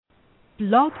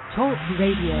Blog Talk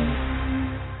Radio.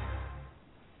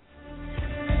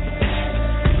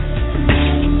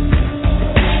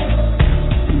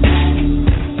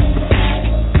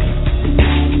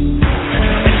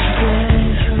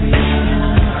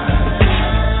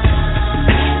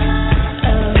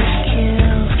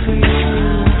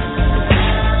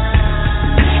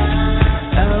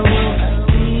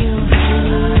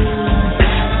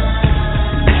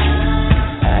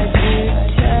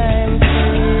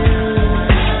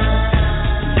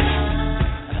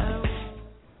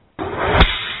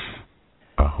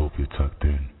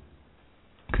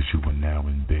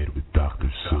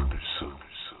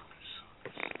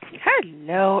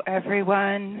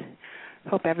 Everyone.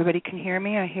 Hope everybody can hear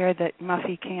me. I hear that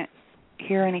Muffy can't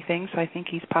hear anything, so I think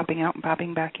he's popping out and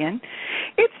popping back in.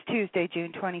 It's Tuesday,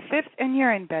 June 25th, and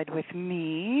you're in bed with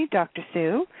me, Dr.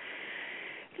 Sue.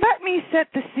 Let me set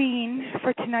the scene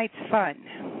for tonight's fun.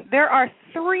 There are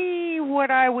three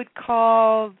what I would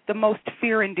call the most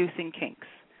fear-inducing kinks.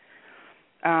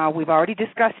 We've already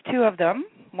discussed two of them.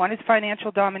 One is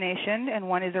financial domination, and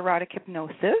one is erotic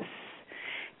hypnosis.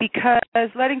 Because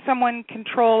letting someone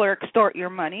control or extort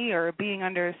your money or being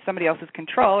under somebody else's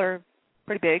control are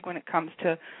pretty big when it comes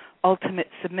to ultimate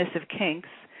submissive kinks.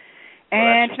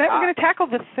 And tonight we're going to tackle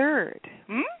the third.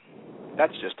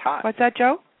 That's just hot. What's that,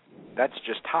 Joe? That's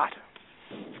just hot.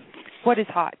 What is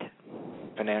hot?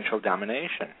 Financial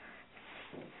domination.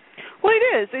 Well, it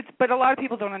is. But a lot of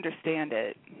people don't understand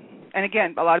it. And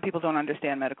again, a lot of people don't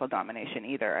understand medical domination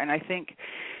either. And I think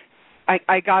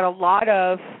I got a lot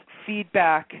of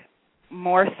feedback,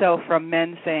 more so from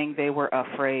men saying they were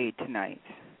afraid tonight.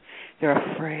 They're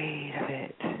afraid of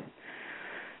it.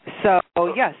 So,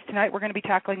 yes, tonight we're going to be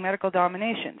tackling medical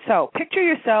domination. So, picture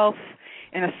yourself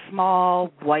in a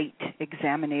small, white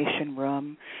examination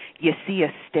room. You see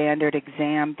a standard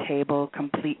exam table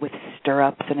complete with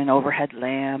stirrups and an overhead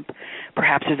lamp.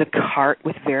 Perhaps there's a cart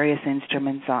with various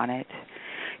instruments on it.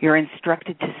 You're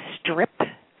instructed to strip,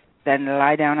 then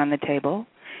lie down on the table,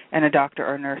 and a doctor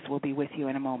or nurse will be with you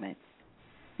in a moment.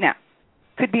 Now,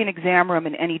 could be an exam room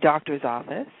in any doctor's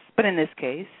office, but in this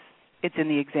case, it's in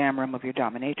the exam room of your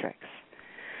dominatrix.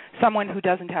 Someone who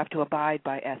doesn't have to abide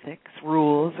by ethics,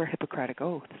 rules, or Hippocratic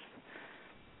oaths.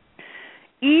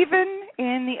 Even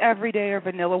in the everyday or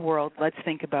vanilla world, let's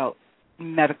think about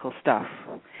medical stuff.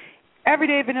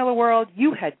 Everyday vanilla world,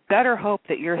 you had better hope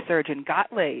that your surgeon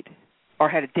got laid or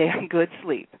had a damn good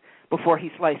sleep before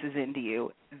he slices into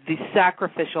you, the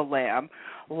sacrificial lamb,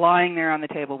 lying there on the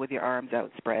table with your arms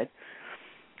outspread,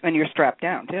 and you're strapped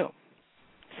down, too.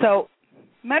 So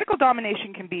medical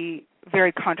domination can be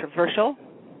very controversial,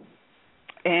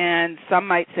 and some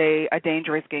might say a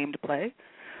dangerous game to play.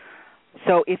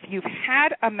 So if you've had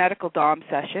a medical dom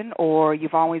session or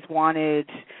you've always wanted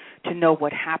to know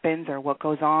what happens or what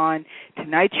goes on,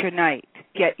 tonight's your night.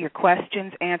 Get your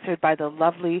questions answered by the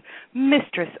lovely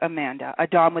Mistress Amanda, a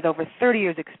dom with over 30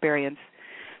 years' experience.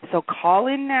 So call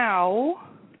in now.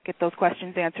 Get those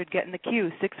questions answered. Get in the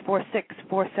queue,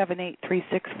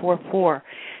 646-478-3644.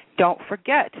 Don't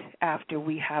forget, after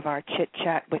we have our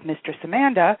chit-chat with Mistress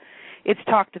Amanda, it's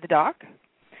Talk to the Doc.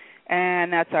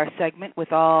 And that's our segment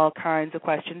with all kinds of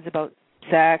questions about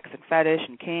sex and fetish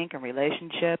and kink and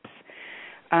relationships.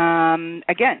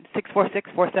 Again,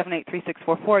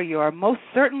 646-478-3644. You are most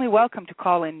certainly welcome to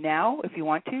call in now if you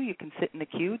want to. You can sit in the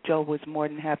queue. Joe was more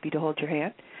than happy to hold your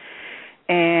hand.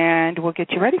 And we'll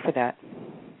get you ready for that.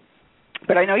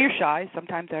 But I know you're shy.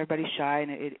 Sometimes everybody's shy,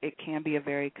 and it can be a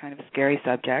very kind of scary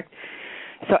subject.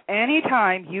 So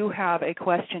anytime you have a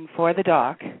question for the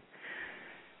doc,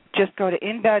 just go to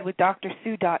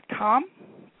inbedwithdrsue.com.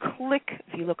 Click,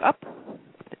 if you look up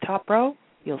at the top row,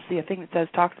 you'll see a thing that says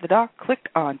Talk to the Doc. Click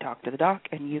on Talk to the Doc,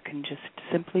 and you can just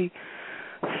simply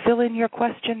fill in your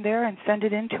question there and send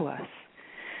it in to us.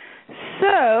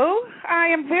 So I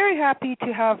am very happy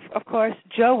to have, of course,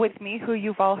 Joe with me, who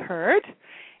you've all heard.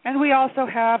 And we also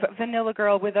have Vanilla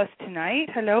Girl with us tonight.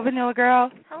 Hello, Vanilla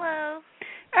Girl. Hello.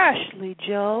 Ashley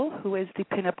Jill, who is the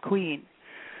pinup queen,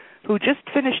 who just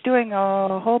finished doing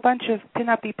a whole bunch of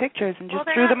pin-up-y pictures and just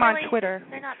threw them on Twitter.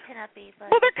 They're not pin-up-y, but...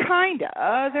 Well, they're kind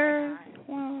of. They're,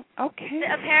 well, okay.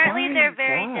 Apparently fine, they're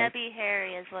very God. Debbie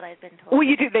Harry is what I've been told. Well,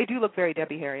 they do look very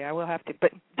Debbie Harry. I will have to.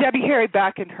 But Debbie Harry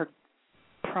back in her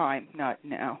prime, not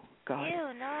now. God.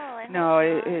 Ew, no. No,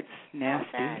 it's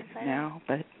nasty now,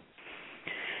 but...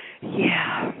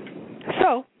 Yeah.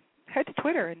 So, head to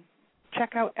Twitter and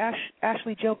check out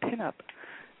Ashley Jill Pinup,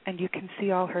 and you can see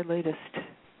all her latest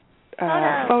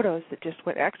photos that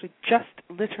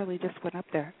literally just went up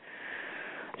there.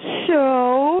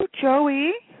 So,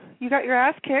 Joey, you got your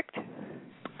ass kicked.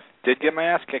 Did get my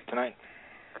ass kicked tonight.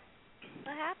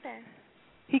 What happened?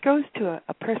 He goes to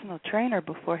a personal trainer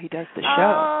before he does the show.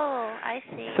 Oh, I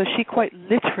see. So she quite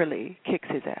literally kicks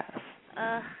his ass.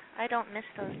 I don't miss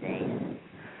those days.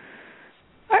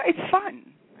 It's fun.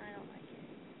 I don't like it.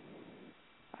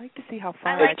 I like to see how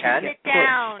far I like can to get sit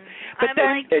down. But I'm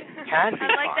then like, it can be I'm fun.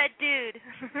 like that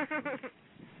dude.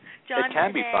 John it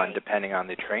can be today. fun depending on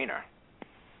the trainer.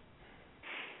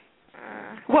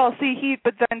 Well,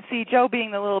 but then Joe,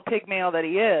 being the little pygmalion that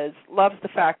he is, loves the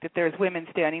fact that there's women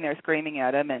standing there screaming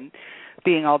at him and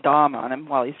being all dom on him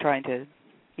while he's trying to,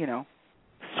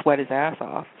 sweat his ass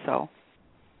off. So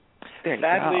there you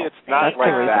Sadly, go. it's not That's like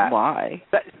the reason that. why.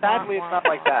 Sadly, it's not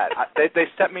like that. They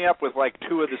set me up with like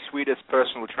two of the sweetest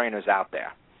personal trainers out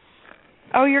there.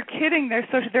 Oh, you're kidding!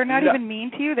 They're not No. even mean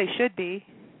to you. They should be.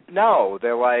 No,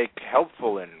 they're like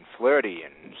helpful and flirty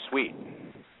and sweet.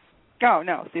 Oh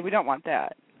no! See, we don't want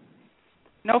that.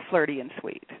 No flirty and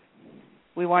sweet.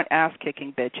 We want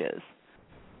ass-kicking bitches.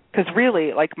 Because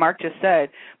really, like Mark just said,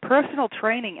 personal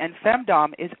training and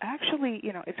femdom is actually,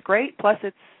 it's great. Plus,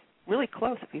 it's really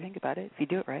close if you think about it, if you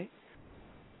do it right.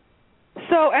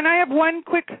 So, and I have one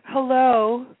quick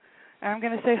hello. I'm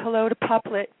going to say hello to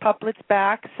Puplet. Puplet's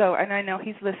back, and I know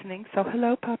he's listening. So,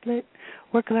 hello, Puplet.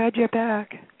 We're glad you're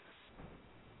back.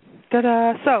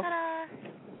 Ta-da. So,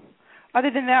 other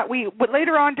than that,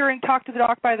 later on during Talk to the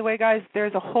Doc, by the way, guys,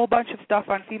 there's a whole bunch of stuff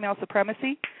on female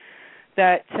supremacy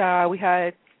that we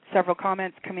had several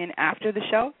comments come in after the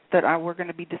show that we're going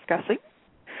to be discussing.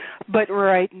 But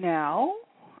right now,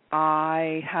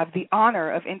 I have the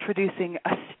honor of introducing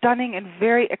a stunning and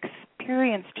very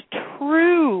experienced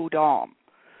true dom,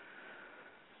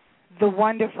 the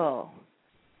wonderful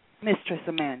Mistress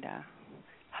Amanda.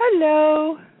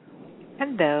 Hello.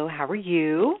 Hello, how are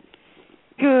you?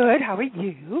 Good, how are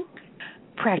you?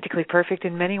 Practically perfect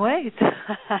in many ways.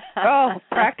 Oh,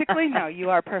 practically? No,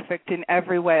 you are perfect in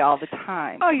every way all the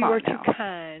time. Oh, you Come are on too now.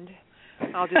 kind.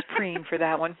 I'll just preen for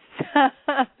that one.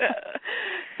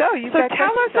 So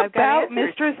tell us about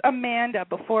Mistress Amanda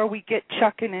before we get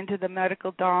chucking into the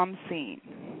medical dom scene.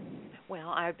 Well,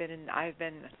 I'm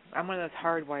one of those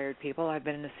hardwired people. I've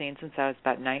been in the scene since I was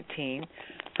about 19.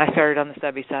 I started on the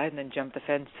subby side and then jumped the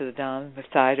fence to the dom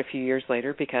side a few years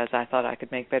later because I thought I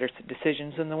could make better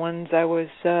decisions than the ones I was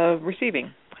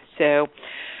receiving. So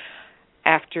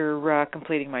after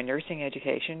completing my nursing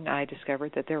education, I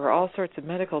discovered that there were all sorts of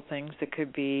medical things that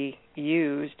could be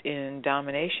used in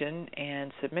domination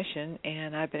and submission,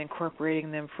 and I've been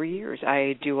incorporating them for years.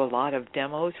 I do a lot of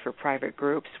demos for private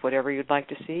groups, whatever you'd like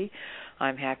to see.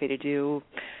 I'm happy to do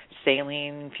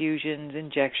saline infusions,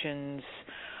 injections.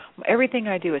 Everything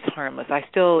I do is harmless. I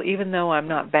still, even though I'm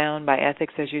not bound by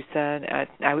ethics, as you said,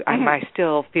 I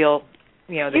still feel,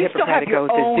 the Hippocratic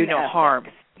Oath is do no harm.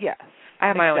 Yes. I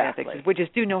have my own ethics, which is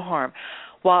do no harm.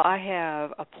 While I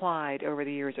have applied over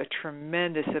the years a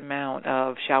tremendous amount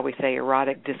of, shall we say,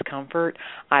 erotic discomfort,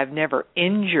 I've never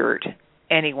injured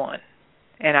anyone,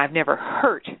 and I've never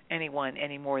hurt anyone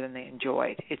any more than they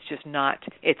enjoyed. It's just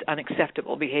it's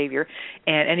unacceptable behavior,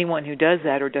 and anyone who does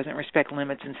that or doesn't respect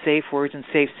limits and safe words and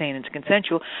safe, sane, and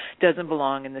consensual doesn't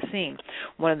belong in the scene.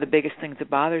 One of the biggest things that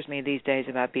bothers me these days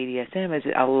about BDSM is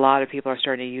that a lot of people are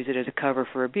starting to use it as a cover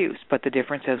for abuse, but the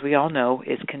difference, as we all know,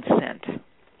 is consent.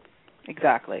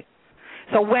 Exactly.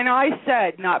 So when I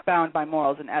said not bound by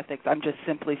morals and ethics, I'm just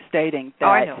simply stating that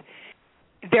I know.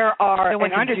 There are,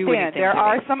 and understand, there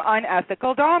are some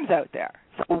unethical doms out there.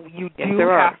 So you do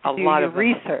have to do your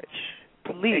research.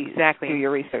 Please do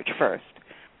your research first.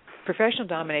 Professional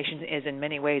domination is in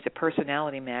many ways a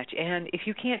personality match, and if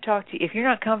you're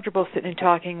not comfortable sitting and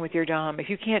talking with your dom, if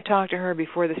you can't talk to her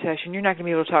before the session, you're not going to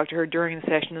be able to talk to her during the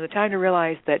session. And the time to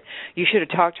realize that you should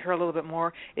have talked to her a little bit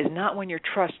more is not when you're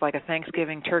trussed like a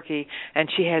Thanksgiving turkey and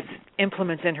she has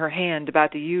implements in her hand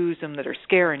about to use them that are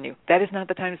scaring you. That is not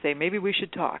the time to say, maybe we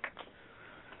should talk.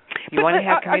 You want to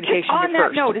have communication on first. On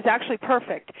that note is actually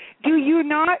perfect. Do you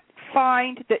not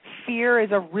find that fear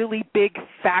is a really big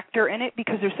factor in it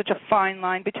because there's such a fine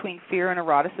line between fear and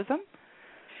eroticism?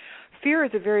 Fear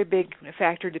is a very big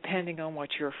factor depending on what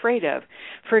you're afraid of.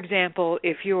 For example,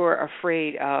 if you're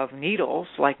afraid of needles,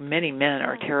 like many men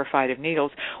are terrified of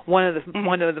needles, one of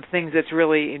the things that's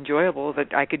really enjoyable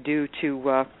that I could do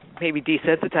to maybe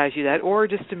desensitize you that, or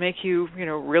just to make you,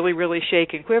 really, really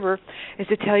shake and quiver, is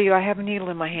to tell you I have a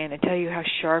needle in my hand and tell you how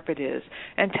sharp it is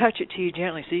and touch it to you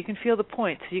gently so you can feel the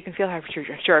point, so you can feel how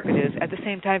sharp it is, at the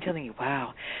same time telling you,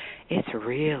 wow, it's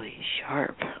really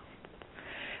sharp.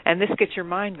 And this gets your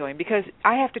mind going because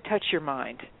I have to touch your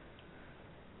mind.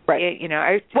 Right.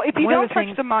 Well, if you don't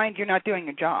touch the mind, you're not doing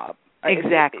your job.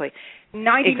 Exactly.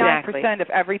 99% of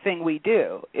everything we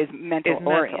do is mental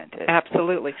oriented.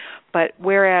 Absolutely. But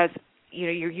whereas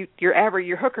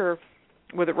your hooker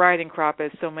with a riding crop,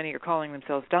 as so many are calling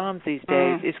themselves doms these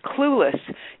days, is clueless.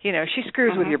 She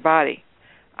screws with your body.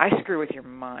 I screw with your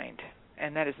mind,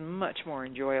 and that is much more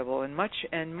enjoyable and much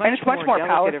it's more delicate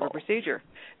powerful of a procedure.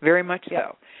 Very much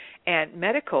so. And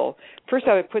medical, first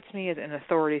off, it puts me in an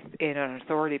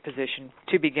authority position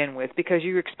to begin with, because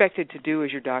you're expected to do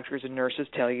as your doctors and nurses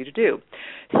tell you to do.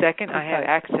 Second, I have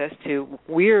access to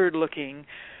weird-looking,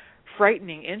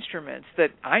 frightening instruments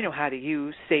that I know how to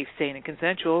use, safe, sane, and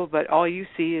consensual, but all you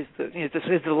see is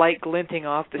the light glinting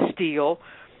off the steel,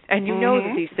 and you know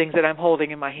that these things that I'm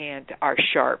holding in my hand are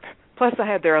sharp. Plus,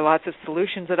 there are lots of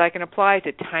solutions that I can apply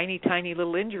to tiny, tiny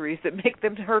little injuries that make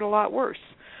them hurt a lot worse.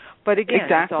 But again,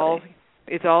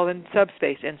 it's all in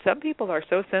subspace, and some people are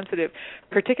so sensitive,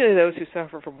 particularly those who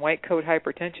suffer from white coat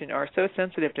hypertension, are so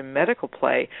sensitive to medical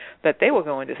play that they will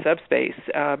go into subspace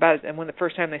and when the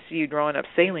first time they see you drawing up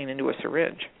saline into a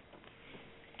syringe.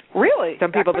 Really?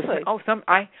 Some people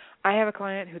I have a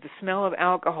client who the smell of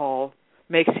alcohol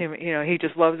makes him, he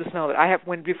just loves the smell of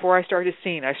it. Before I started his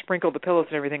scene, I sprinkled the pillows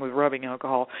and everything with rubbing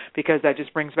alcohol, because that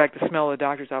just brings back the smell of the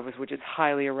doctor's office, which is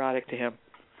highly erotic to him.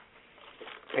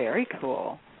 Very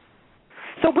cool.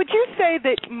 So would you say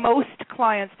that most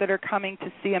clients that are coming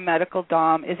to see a medical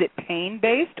dom, is it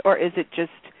pain-based, or is it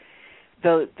just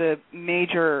the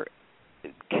major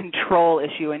control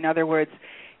issue? In other words,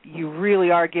 you really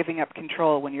are giving up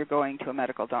control when you're going to a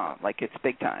medical dom, like it's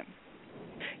big time.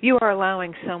 You are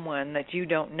allowing someone that you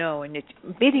don't know, and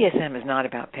BDSM is not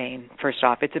about pain, first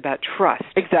off. It's about trust.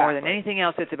 Exactly. More than anything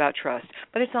else, it's about trust.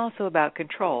 But it's also about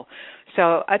control.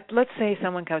 So let's say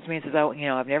someone comes to me and says,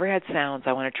 I've never had sounds.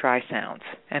 I want to try sounds.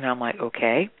 And I'm like,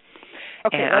 okay.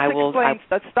 Okay, and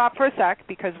let's stop for a sec,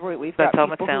 because we've got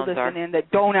people who listen in that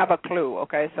don't have a clue,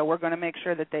 okay? So we're going to make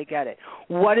sure that they get it.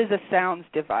 What is a sounds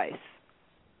device?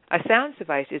 A sounds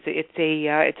device is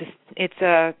it's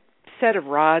a set of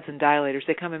rods and dilators.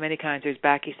 They come in many kinds. There's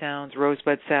Backy sounds,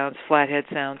 rosebud sounds, flathead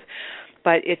sounds.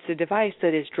 But it's a device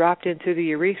that is dropped into the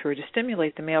urethra to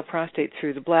stimulate the male prostate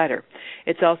through the bladder.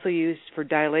 It's also used for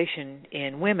dilation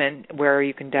in women, where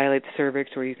you can dilate the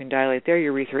cervix or you can dilate their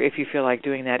urethra if you feel like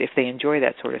doing that, if they enjoy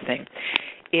that sort of thing.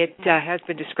 It has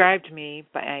been described to me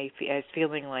as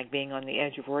feeling like being on the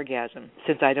edge of orgasm.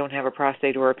 Since I don't have a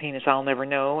prostate or a penis, I'll never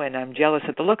know, and I'm jealous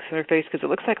at the looks on her face because it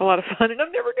looks like a lot of fun, and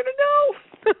I'm never going to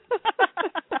know.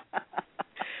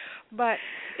 But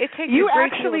it takes a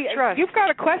great deal of trust. You've got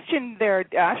a question there,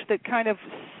 Ash, that kind of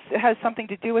has something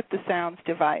to do with the sounds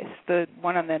device, the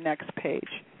one on the next page.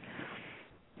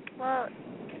 Well,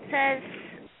 it says,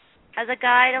 as a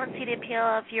guy, I don't see the appeal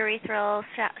of urethral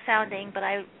sounding, but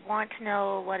I want to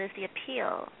know, what is the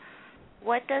appeal?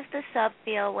 What does the sub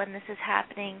feel when this is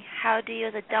happening? How do you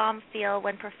as a dom feel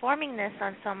when performing this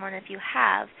on someone, if you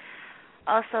have?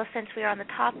 Also, since we are on the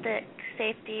topic,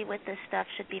 safety with this stuff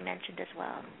should be mentioned as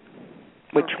well.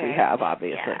 Which we have,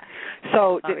 obviously. Yeah.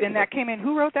 So, and that came in,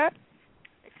 who wrote that?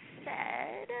 It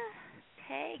said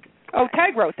Tag. Oh,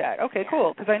 Tag wrote that. Okay,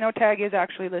 cool, because I know Tag is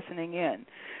actually listening in.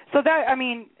 So that,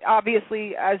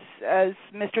 obviously, as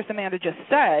Mistress Amanda just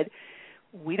said,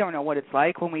 we don't know what it's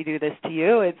like when we do this to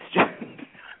you. It's just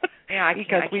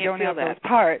because we don't have those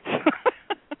parts.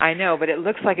 I know, but it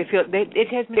looks like it has been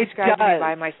described to me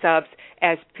by my subs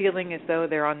as feeling as though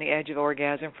they're on the edge of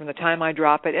orgasm from the time I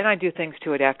drop it, and I do things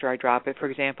to it after I drop it. For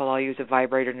example, I'll use a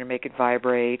vibrator to make it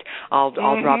vibrate. I'll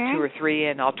drop 2 or 3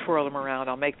 in. I'll twirl them around.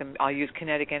 I'll use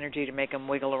kinetic energy to make them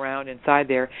wiggle around inside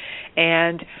there,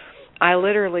 and I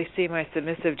literally see my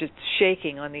submissive just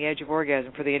shaking on the edge of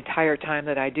orgasm for the entire time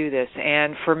that I do this.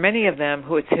 And for many of them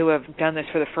who have done this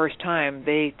for the first time,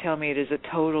 they tell me it is a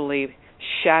totally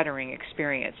shattering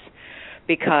experience,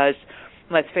 because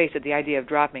let's face it, the idea of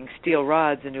dropping steel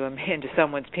rods into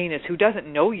someone's penis who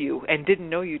doesn't know you and didn't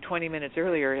know you 20 minutes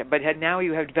earlier, but now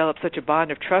you have developed such a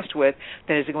bond of trust with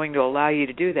that is going to allow you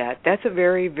to do that. That's a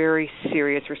very, very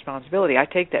serious responsibility. I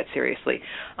take that seriously.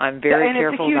 I'm very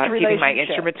careful about keeping my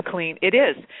instruments clean. It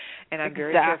is. And I'm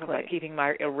very careful about keeping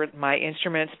my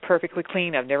instruments perfectly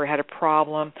clean. I've never had a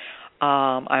problem.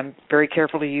 I'm very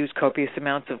careful to use copious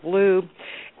amounts of lube.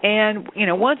 And,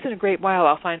 once in a great while,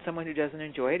 I'll find someone who doesn't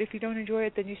enjoy it. If you don't enjoy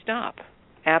it, then you stop.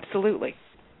 Absolutely.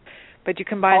 But you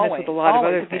combine this with a lot of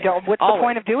other things. What's the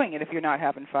point of doing it if you're not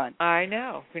having fun? I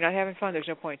know. If you're not having fun, there's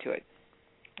no point to it.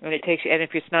 And if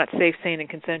it's not safe, sane, and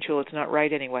consensual, it's not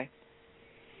right anyway.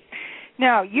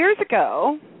 Now, years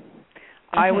ago,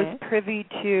 I was privy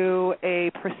to a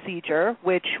procedure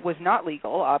which was not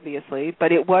legal, obviously,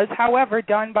 but it was, however,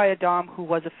 done by a dom who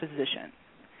was a physician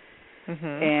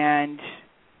and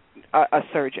a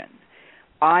surgeon.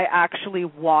 I actually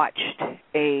watched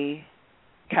a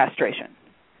castration.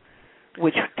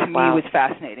 which to me was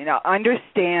fascinating. Now,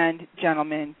 understand,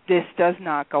 gentlemen, this does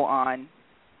not go on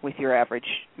with your average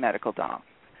medical dom.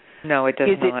 No, it does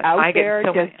not. Is it out there?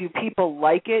 Do people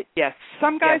like it? Yes.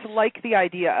 Some guys like the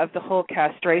idea of the whole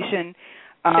castration.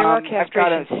 There are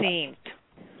castration scenes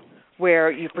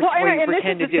where you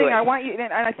pretend to do it. I want you,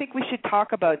 and I think we should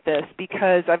talk about this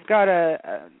because I've got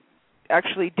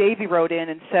actually, Davey wrote in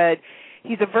and said,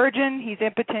 he's a virgin, he's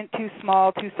impotent, too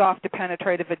small, too soft to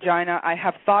penetrate a vagina. I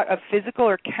have thought of physical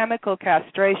or chemical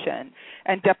castration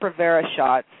and Depo-Provera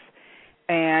shots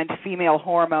and female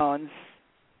hormones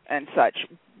and such.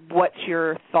 What's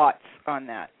your thoughts on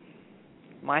that?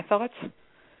 My thoughts?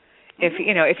 If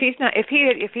he's not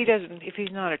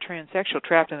a transsexual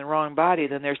trapped in the wrong body,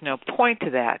 then there's no point to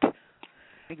that.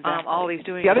 Exactly. All he's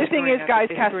doing. The other thing is, guys,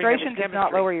 castration does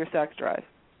not lower your sex drive.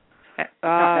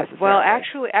 Well,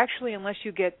 actually, unless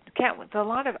you get a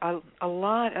lot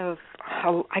of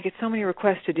I get so many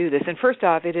requests to do this. And first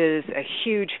off, it is a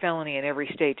huge felony in every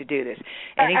state to do this.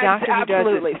 Any doctor who does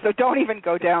absolutely. So don't even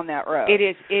go down that road.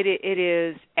 It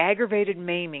is aggravated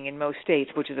maiming in most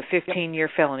states, which is a 15-year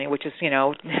felony. Which is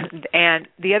and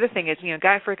the other thing is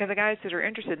for the guys that are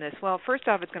interested in this. Well, first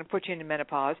off, it's going to put you into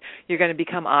menopause. You're going to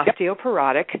become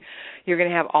osteoporotic. You're going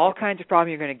to have all kinds of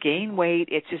problems. You're going to gain weight.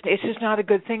 It's just not a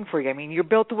good thing for you. I mean, you're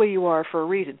built the way you are for a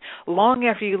reason. Long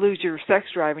after you lose your sex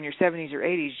drive in your 70s or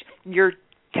 80s, your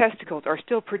testicles are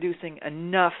still producing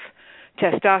enough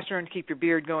testosterone to keep your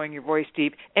beard going, your voice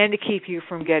deep, and to keep you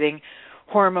from getting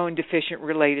hormone deficient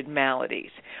related maladies.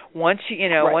 Once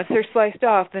once they're sliced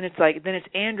off, then it's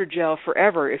androgel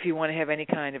forever if you want to have any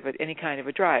kind of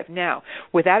a drive. Now,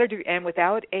 without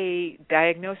a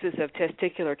diagnosis of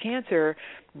testicular cancer,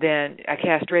 then a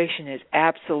castration is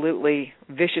absolutely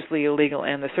viciously illegal,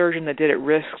 and the surgeon that did it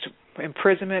risked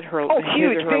imprisonment, her license.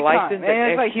 And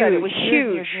as I said, it was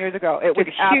huge years ago. It was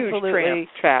absolutely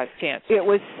chance. It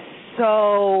was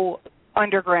so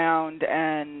underground,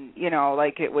 and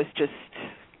it was just.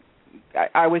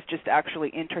 I was just actually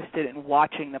interested in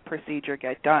watching the procedure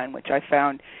get done, which I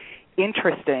found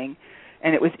interesting,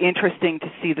 and it was interesting to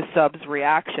see the sub's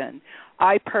reaction.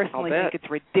 I personally think it's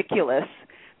ridiculous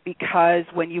because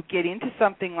when you get into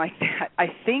something like that, I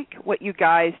think what you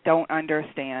guys don't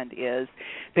understand is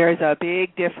there's a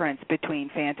big difference between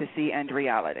fantasy and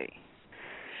reality.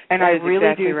 And I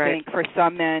really do think for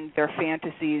some men, their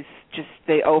fantasies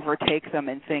they overtake them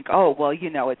and think, oh, well,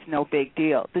 it's no big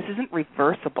deal. This isn't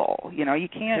reversible. You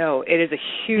can't. No, it is a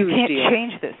huge deal. You can't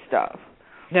change this stuff.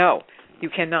 No, you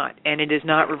cannot, and it is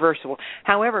not reversible.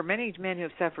 However, many men who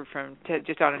have suffered from,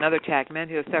 just on another tack, men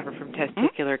who have suffered from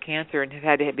testicular cancer and have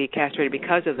had to be castrated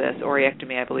because of this,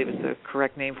 orchiectomy, I believe is the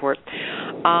correct name for it,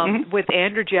 with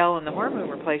androgel and the hormone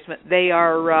replacement, they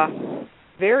are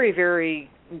very, very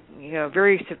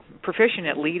very proficient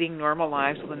at leading normal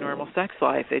lives with a normal sex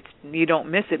life. You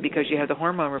don't miss it because you have the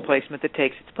hormone replacement that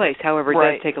takes its place. However,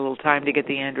 it does take a little time to get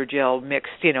the androgel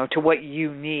mixed, to what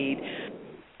you need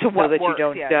so that you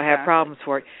don't have problems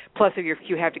for it. Plus,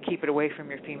 you have to keep it away from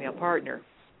your female partner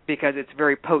because it's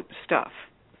very potent stuff.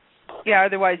 Yeah,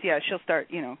 otherwise, she'll start,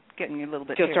 getting a little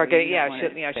bit. She'll start getting,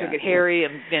 she'll get hairy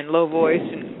and low voice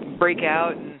and break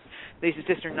out, and these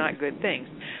just are not good things.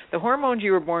 The hormones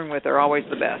you were born with are always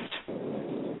the best.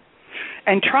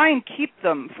 And try and keep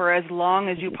them for as long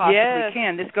as you possibly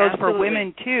can. This goes for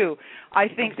women, too. I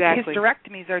think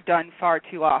hysterectomies are done far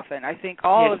too often. I think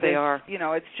all of this,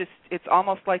 it's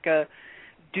almost like a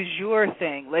du jour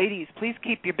thing. Ladies, please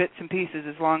keep your bits and pieces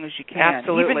as long as you can.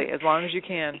 Absolutely, as long as you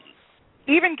can.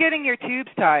 Even getting your tubes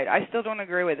tied, I still don't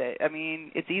agree with it. I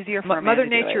mean, it's easier for Mother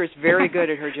Nature is very good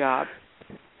at her job.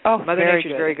 Oh, Mother Nature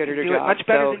is very good at her job. Much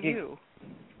better than you.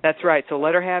 That's right. So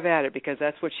let her have at it because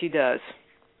that's what she does.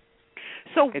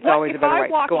 So it's always if I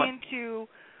walk into,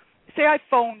 say I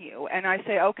phone you and I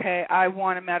say, okay, I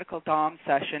want a medical dom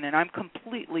session, and I'm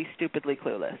completely stupidly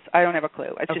clueless. I don't have a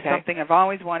clue. It's just something I've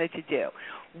always wanted to do.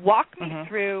 Walk me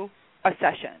through a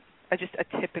session, just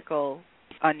a typical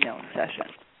unknown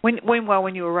session.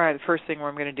 When you arrive, the first thing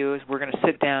I'm going to do is we're going to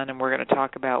sit down and we're going to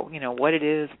talk about, what it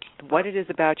is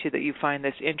about you that you find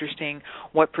this interesting,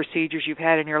 what procedures you've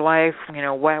had in your life,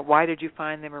 why did you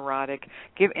find them erotic,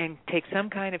 and take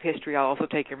some kind of history. I'll also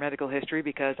take your medical history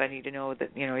because I need to know that,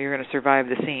 you're going to survive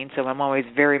the scene. So I'm always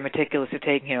very meticulous to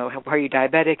take, are you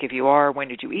diabetic? If you are, when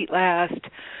did you eat last?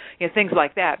 Things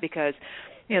like that because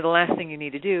the last thing you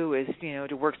need to do is,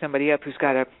 to work somebody up who's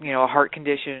got a heart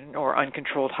condition or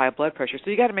uncontrolled high blood pressure. So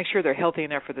you got to make sure they're healthy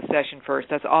enough for the session first.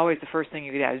 That's always the first thing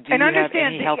you could ask. And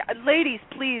understand, ladies,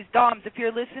 please, doms, if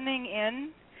you're listening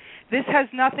in, this has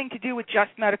nothing to do with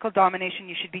just medical domination.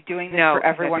 You should be doing this for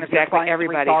everyone of your clients,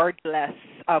 regardless.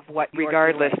 of what you're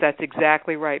Regardless, doing. that's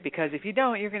exactly right. Because if you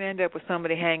don't, you're going to end up with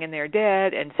somebody hanging there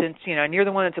dead. And since, and you're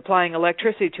the one that's applying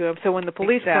electricity to them, so when the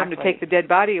police come to take the dead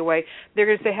body away, they're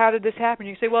going to say, how did this happen?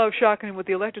 You say, well, I was shocking him with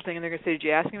the electric thing. And they're going to say, did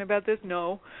you ask him about this?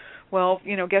 No. Well,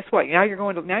 guess what? Now you're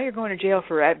going to jail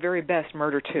for, at very best,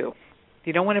 murder too.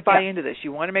 You don't want to buy into this.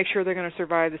 You want to make sure they're going to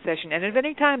survive the session. And if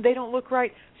any time they don't look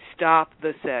right, stop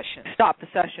the session. Stop the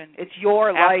session. It's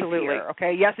your life here,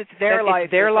 okay? Yes, it's their life.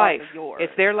 It's their life. Yours.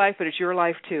 It's their life, but it's your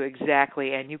life too,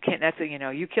 exactly. And you can't.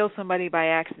 You kill somebody by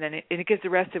accident, and it gives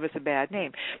the rest of us a bad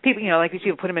name. People, like these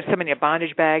people, put them in somebody in a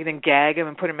bondage bag, then gag them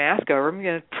and put a mask over them.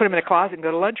 Put them in a closet and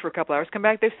go to lunch for a couple hours. Come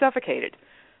back, they've suffocated.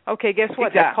 Okay, guess what?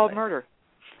 Exactly. That's called murder.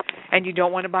 And you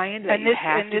don't want to buy into that. You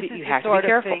have to be careful.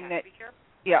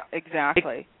 Yeah,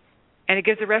 exactly. And it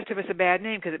gives the rest of us a bad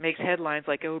name because it makes headlines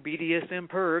like, oh, BDSM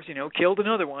pervs, killed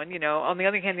another one. On the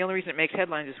other hand, the only reason it makes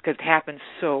headlines is because it happens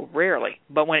so rarely.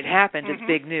 But when it happens, it's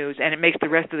big news, and it makes the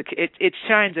rest of it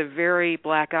shines a very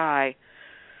black eye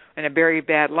and a very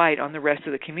bad light on the rest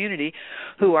of the community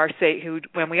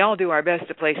when we all do our best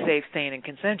to play safe, sane, and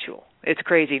consensual. It's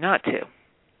crazy not to.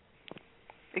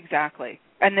 Exactly.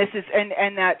 And this is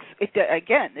and that's it,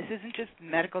 again, this isn't just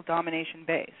medical domination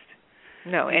based.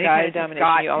 No, any kind of domination,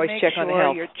 you always check on the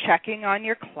health. You're checking on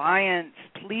your clients.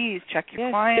 Please check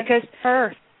your clients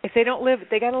first. If they don't live,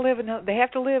 they got to live. They have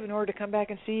to live in order to come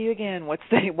back and see you again. What's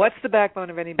the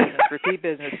backbone of any business? Repeat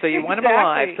business. So you want them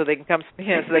alive, so they can come. So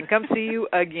they can come see you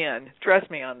again. Trust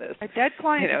me on this. A dead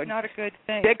client is not a good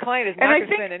thing. Dead client is not going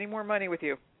to spend any more money with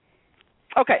you.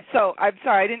 Okay, so I'm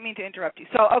sorry, I didn't mean to interrupt you.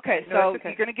 So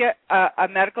you're going to get a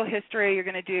medical history. You're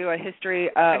going to do a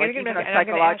history, even a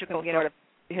psychological sort of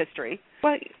history.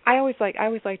 Well, I always like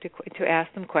to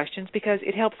ask them questions because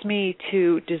it helps me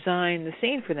to design the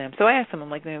scene for them. So I ask them, I'm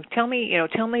like, tell me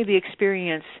the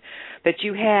experience that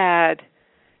you had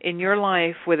in your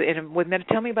life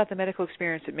tell me about the medical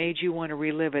experience that made you want to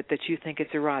relive it, that you think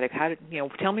it's erotic.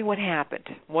 Tell me what happened.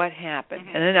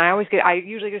 Mm-hmm. And then I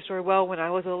usually get a story, well, when I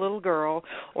was a little girl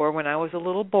or when I was a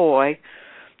little boy,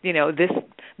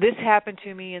 this happened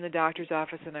to me in the doctor's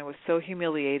office, and I was so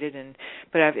humiliated.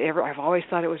 But I've always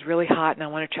thought it was really hot, and I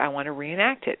want to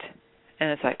reenact it. And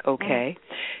it's like, okay.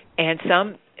 And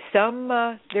and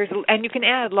you can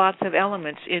add lots of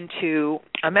elements into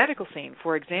a medical scene.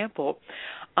 For example,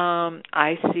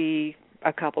 I see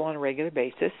a couple on a regular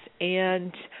basis,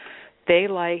 and she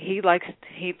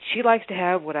likes to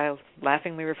have what I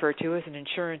laughingly refer to as an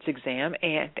insurance exam.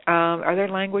 And are there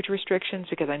language restrictions?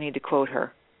 Because I need to quote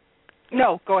her.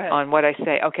 No, go ahead. On what I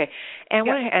say, okay. And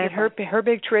her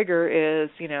big trigger is,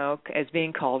 as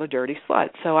being called a dirty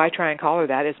slut. So I try and call her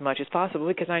that as much as possible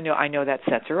because I know that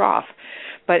sets her off.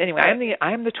 But anyway,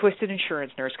 I'm the twisted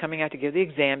insurance nurse coming out to give the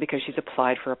exam because she's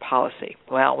applied for a policy.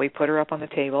 Well, we put her up on the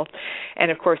table,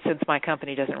 and of course, since my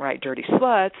company doesn't write dirty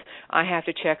sluts, I have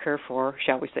to check her for,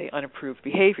 shall we say, unapproved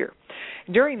behavior.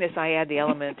 During this, I add the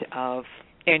element of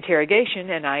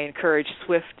interrogation, and I encourage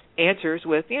swift answers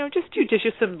with, just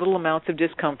judicious some little amounts of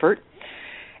discomfort.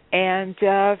 And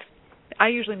I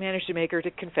usually manage to make her to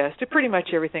confess to pretty much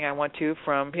everything I want to,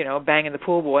 from, banging the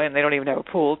pool boy, and they don't even have a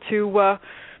pool, to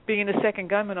being the second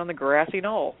gunman on the grassy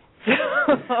knoll.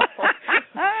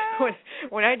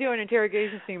 When I do an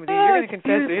interrogation scene with you, you're going to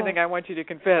confess to anything I want you to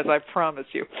confess, I promise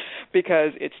you,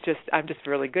 because I'm just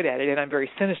really good at it, and I'm very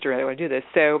sinister at it when I do this.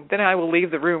 So then I will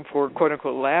leave the room for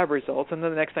quote-unquote lab results, and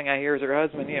then the next thing I hear is her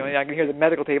husband, I can hear the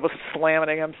medical table slamming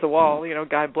against the wall,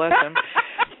 God bless him.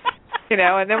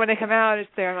 And then when they come out, it's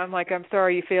there, and I'm like, I'm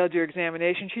sorry you failed your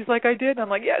examination. She's like, I did. And I'm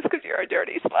like, yes, because you're a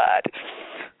dirty slut.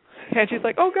 And she's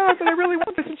like, oh, God, but I really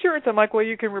want this insurance. I'm like, well,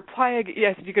 you can you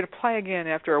can apply again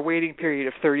after a waiting period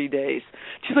of 30 days.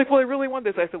 She's like, well, I really want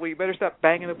this. I said, well, you better stop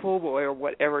banging the pool boy or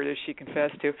whatever it is she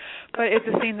confessed to. But it's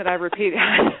a scene that I repeat.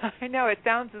 I know, it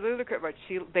sounds ludicrous, but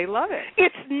they love it.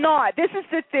 It's not. This is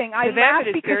the thing. I laugh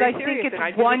because I think it's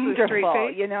wonderful,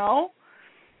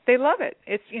 They love it.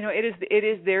 It's it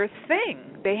is their thing.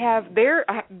 They have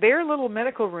their little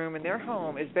medical room in their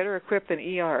home is better equipped than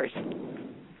ER's.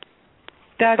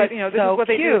 This is what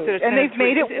they cute. do. And they've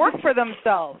made it work for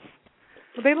themselves.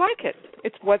 Well, they like it.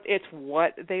 It's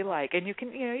what they like, and you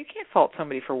can't fault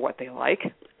somebody for what they like.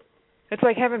 It's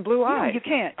like having blue eyes. You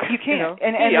can't.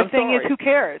 And the thing is, who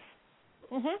cares?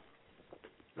 Mhm.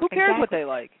 Who cares what they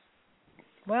like?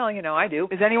 Well, I do.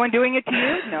 Is anyone doing it to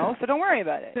you? No, so don't worry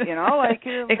about it.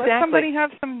 Exactly. Let somebody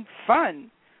have some fun.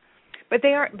 But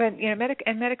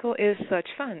medical is such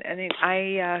fun. I mean,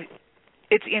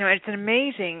 it's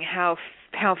amazing how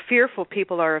how fearful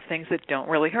people are of things that don't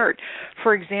really hurt.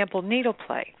 For example, needle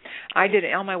play. I did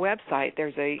it on my website.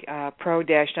 There's a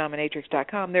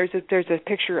pro-dominatrix.com. There's a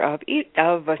picture of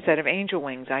a set of angel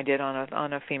wings I did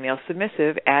on a female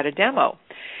submissive at a demo.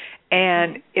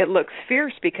 And it looks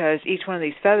fierce because each one of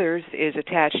these feathers is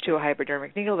attached to a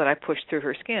hypodermic needle that I pushed through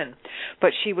her skin.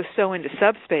 But she was so into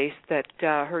subspace that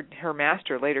her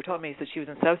master later told me, he said she was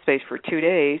in subspace for 2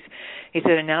 days. He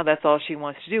said, and now that's all she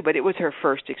wants to do. But it was her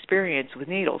first experience with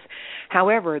needles.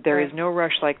 However, there is no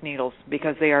rush like needles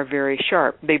because they are very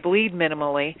sharp. They bleed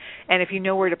minimally, and if you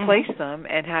know where to place them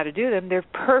and how to do them, they're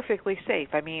perfectly safe.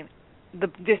 I mean,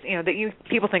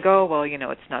 people think, oh, well,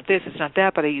 it's not this, it's not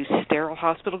that, but I use sterile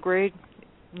hospital grade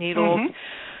needles.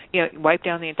 Wipe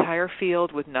down the entire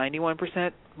field with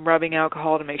 91% rubbing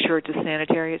alcohol to make sure it's as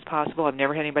sanitary as possible. I've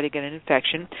never had anybody get an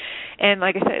infection. And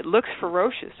like I said, it looks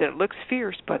ferocious, it looks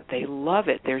fierce, but they love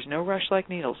it. There's no rush like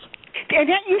needles. And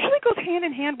that usually goes hand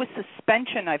in hand with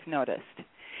suspension, I've noticed.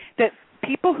 That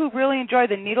people who really enjoy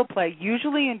the needle play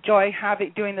usually enjoy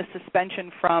doing the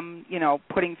suspension from,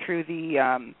 putting through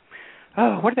the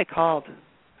what are they called?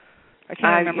 I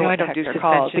can't remember what the heck they're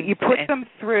called. But you put them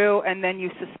through and then you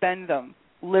suspend them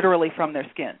literally from their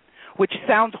skin, which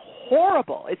sounds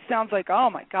horrible. It sounds like, oh,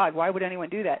 my God, why would anyone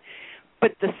do that?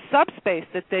 But the subspace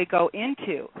that they go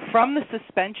into from the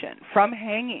suspension, from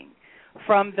hanging,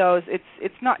 from those,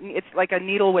 it's like a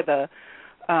needle with a,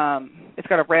 it's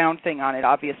got a round thing on it,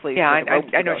 obviously. Yeah, I know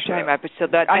what you're talking about. But so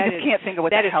I just can't think of what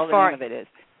the hell the name of it is.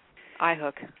 Eye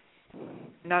hook.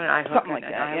 Not an eye hook, something like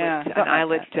that. An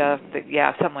eyelid,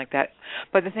 something like that.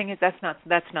 But the thing is, that's not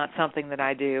something that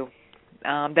I do.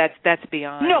 That's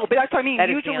beyond. No, but that's what I mean.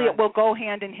 Usually it will go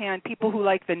hand in hand. People who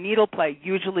like the needle play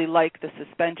usually like the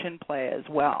suspension play as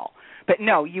well. But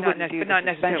no, you wouldn't do the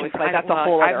suspension play. That's a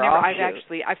whole other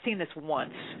offshoot. I've seen this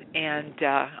once, and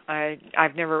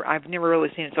I've never really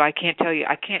seen it. So I can't tell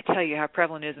you how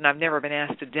prevalent it is, and I've never been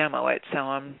asked to demo it. So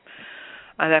I'm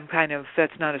kind of,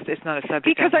 it's not a subject.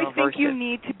 Because I think you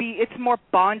need to be, it's more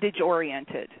bondage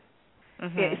oriented.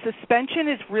 Suspension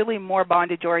is really more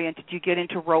bondage oriented. You get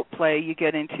into rope play, you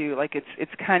get into,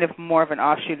 it's kind of more of an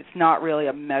offshoot. It's not really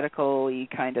a medical-y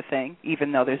kind of thing,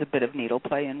 even though there's a bit of needle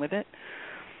play in with it.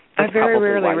 I very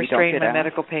rarely restrain my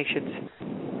medical patients.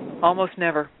 Almost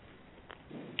never.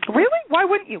 Really? Why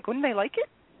wouldn't you? Wouldn't they like it?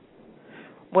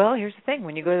 Well, here's the thing.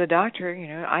 When you go to the doctor,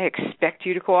 I expect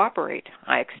you to cooperate.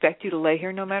 I expect you to lay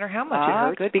here no matter how much it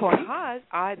hurts. Good because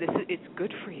point. It's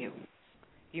good for you.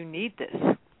 You need this.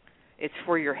 It's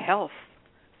for your health.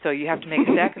 So you have to make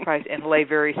a sacrifice and lay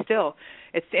very still.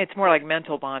 It's more like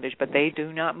mental bondage, but they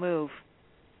do not move.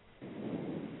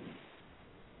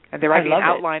 And they're writing the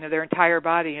outline of their entire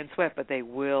body in sweat, but they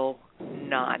will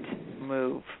not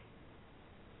move.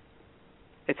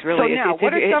 It's really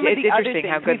what are some of the other interesting things?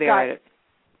 how good they are at it.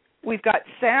 We've got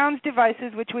sound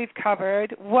devices, which we've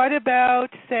covered. What about,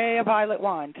 say, a violet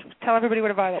wand? Tell everybody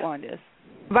what a violet wand is.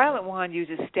 Violet wand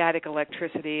uses static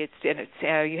electricity.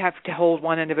 You have to hold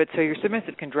one end of it so your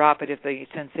submissive can drop it if the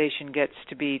sensation gets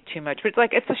to be too much. But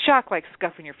it's a shock like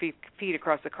scuffing your feet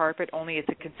across the carpet, only it's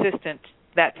a consistent,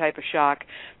 that type of shock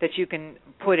that you can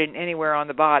put in anywhere on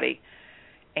the body.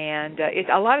 And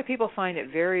a lot of people find it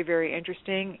very, very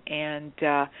interesting, and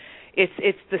it's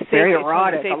the same. Very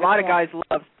erotic. A lot of guys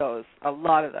love those. A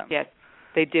lot of them. Yes.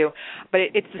 They do, but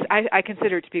I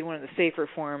consider it to be one of the safer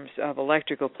forms of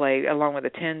electrical play, along with a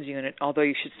TENS unit. Although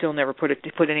you should still never put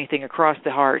anything across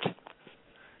the heart.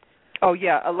 Oh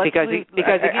yeah, because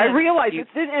again, I realize it,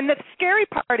 and the scary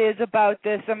part is about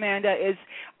this, Amanda, is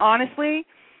honestly,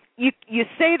 you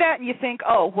say that and you think,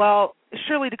 oh well,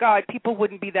 surely to God, people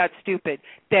wouldn't be that stupid.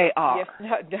 They are.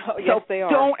 Yes, they are.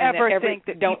 Don't ever think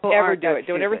that people aren't that stupid.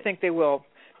 Don't ever think they will,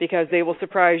 because they will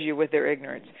surprise you with their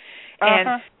ignorance.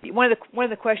 And one of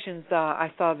the questions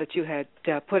I saw that you had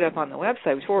put up on the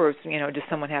website before was, does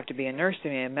someone have to be a nurse to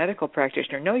be a medical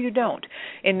practitioner? No, you don't.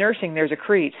 In nursing, there's a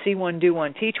creed: see one, do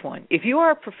one, teach one. If you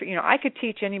are, I could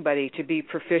teach anybody to be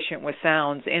proficient with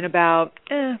sounds in about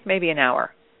maybe an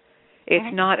hour.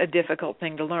 It's not a difficult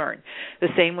thing to learn. The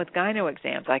same with gyno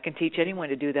exams. I can teach anyone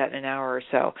to do that in an hour or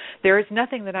so. There is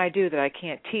nothing that I do that I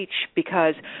can't teach,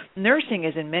 because nursing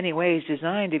is in many ways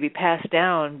designed to be passed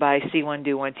down by see one,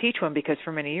 do one, teach one, because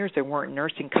for many years there weren't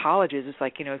nursing colleges. It's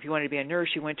like, if you wanted to be a nurse,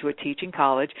 you went to a teaching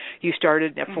college. You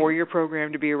started a 4-year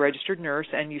program to be a registered nurse,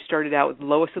 and you started out with the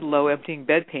lowest of the low, emptying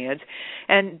bedpans.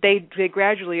 And they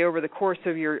gradually, over the course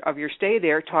of your stay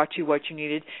there, taught you what you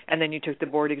needed, and then you took the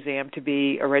board exam to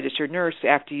be a registered nurse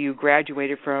after you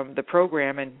graduated from the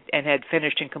program and had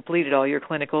finished and completed all your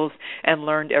clinicals and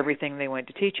learned everything they went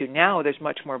to teach you. Now there's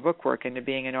much more bookwork into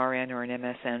being an RN or an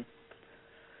MSN.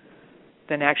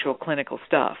 than actual clinical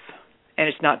stuff. And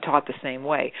it's not taught the same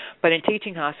way. But in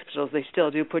teaching hospitals, they still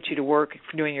do put you to work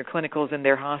doing your clinicals in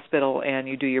their hospital, and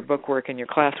you do your bookwork and your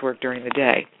classwork during the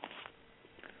day.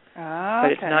 Ah,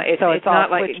 but okay. it's all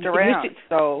not like switched around.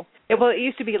 It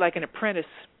used to be like an apprentice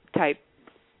type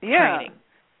training,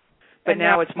 but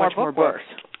now it's much more books.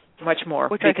 Much more,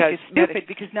 which I think is stupid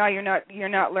because now you're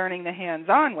not learning the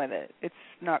hands-on with it. It's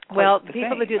not quite the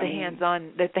people same. that do the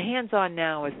hands-on, the hands-on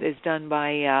now is done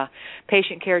by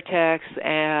patient care techs,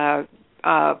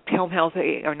 home health,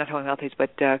 or not home health aides,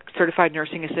 but certified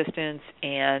nursing assistants,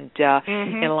 and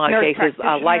in a lot of cases,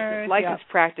 licensed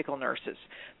practical nurses.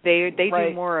 They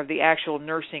do more of the actual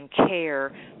nursing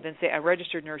care than, say, a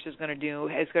registered nurse is going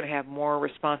to have more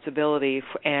responsibility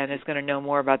and is going to know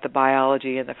more about the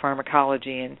biology and the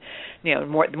pharmacology, and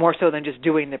more so than just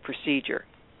doing the procedure.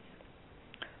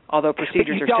 Although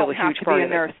procedures are still a huge part of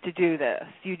it. You don't have to be a nurse to do this.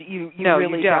 You no,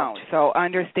 really you don't. So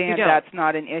understand that's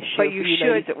not an issue for you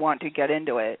ladies that want to get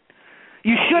into it.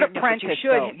 You should apprentice,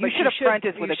 though. You should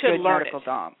apprentice with a good medical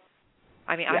dom.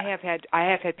 I mean, I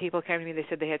have had people come to me. They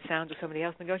said they had sounds with somebody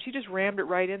else, and go, "She just rammed it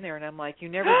right in there," and I'm like, "You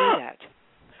never do that."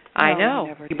 I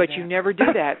know, you never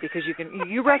do that because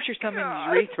you rupture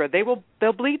somebody's urethra,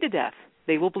 they'll bleed to death.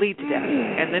 They will bleed to death,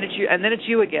 and then it's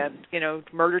you again.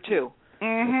 Murder too.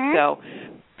 Mm-hmm. So,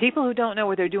 people who don't know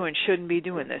what they're doing shouldn't be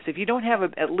doing this. If you don't have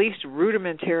at least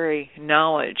rudimentary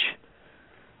knowledge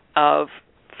of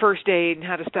first aid and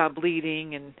how to stop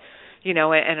bleeding and and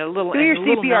a little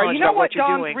CPR. knowledge about what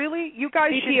you're doing. Really, you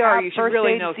guys CPR, should have first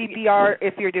aid and CPR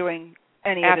if you're doing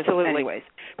any of this anyways.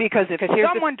 Because if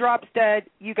someone drops dead,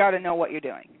 you got to know what you're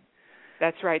doing.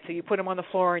 That's right. So you put them on the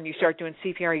floor and you start doing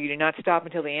CPR. You do not stop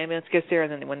until the ambulance gets there,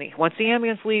 and then once the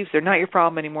ambulance leaves, they're not your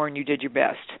problem anymore, and you did your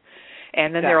best.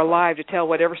 And then they're alive to tell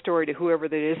whatever story to whoever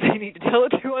that is they need to tell it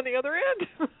to on the other end.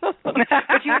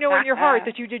 But you know in your heart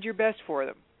that you did your best for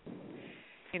them.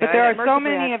 But there are so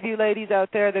many of you ladies out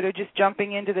there that are just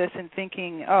jumping into this and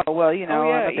thinking, I'm a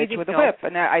bitch with a whip.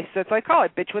 And that's what I call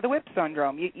it, bitch with a whip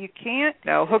syndrome. You can't.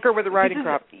 No, hook her with a riding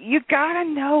crop. You got to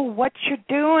know what you're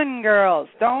doing, girls.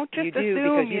 Don't just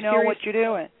assume you know what you're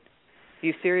doing.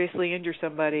 You seriously injure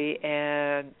somebody,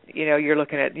 and you're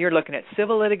looking at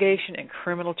civil litigation and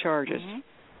criminal charges. Mm-hmm.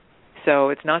 So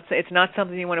it's not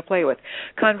something you want to play with.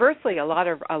 Conversely, a lot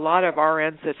of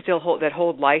RNs that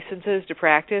hold licenses to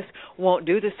practice won't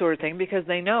do this sort of thing because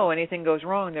they know anything goes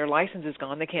wrong, their license is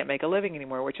gone. They can't make a living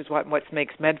anymore, which is what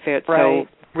makes MedFit so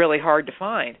really hard to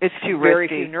find. It's too very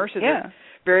risky.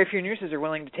 Very few nurses are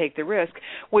willing to take the risk,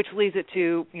 which leads it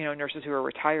to nurses who are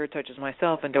retired, such as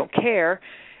myself, and don't care,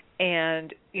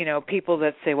 and people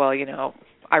that say, well,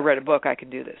 I read a book, I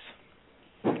can do this.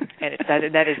 And that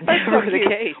is never the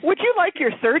case. Would you like your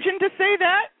surgeon to say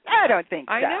that? I don't think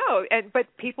so. I know, but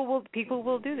people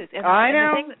will do this. And I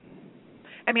know.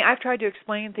 I've tried to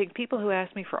explain things. People who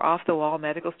ask me for off-the-wall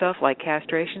medical stuff like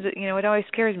castrations, it always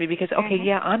scares me because,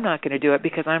 I'm not going to do it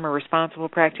because I'm a responsible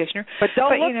practitioner. But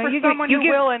don't look for someone who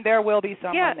will, and there will be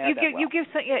someone there that will.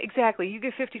 Exactly. You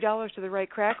give $50 to the right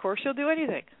crack horse, she'll do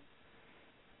anything.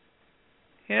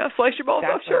 Slice your balls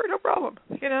off, sure, no problem.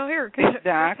 Here.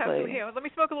 Exactly. Let me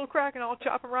smoke a little crack and I'll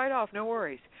chop them right off, no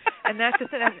worries. And that's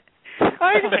just it.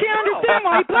 I just can't understand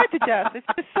why he bled to death. It's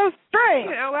just so strange.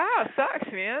 Wow, sucks,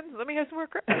 man. Let me have some more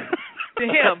crack. To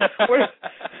him.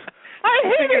 I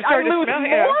hate it. I lose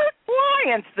more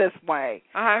clients this way.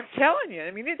 I'm telling you.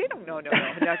 They don't know. No.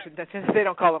 They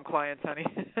don't call them clients, honey.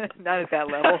 Not at that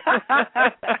level.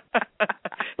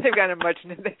 They've got a much.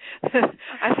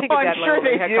 I think at that level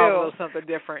they call them a little something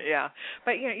different. Yeah,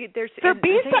 but there's. So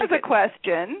Beast has a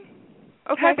question.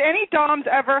 Okay. Have any DOMs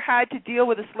ever had to deal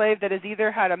with a slave that has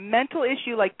either had a mental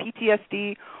issue like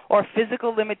PTSD or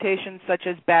physical limitations such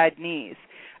as bad knees?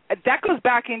 That goes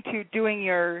back into doing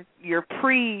your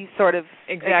pre sort of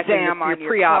exam on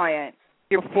your client.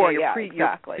 Your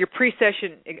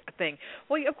pre-session thing.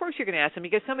 Well, of course you're going to ask them.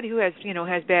 You get somebody who has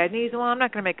bad knees. Well, I'm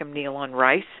not going to make them kneel on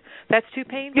rice. That's too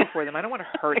painful for them. I don't want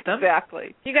to hurt them.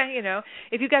 Exactly. You got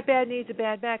if you got bad knees, a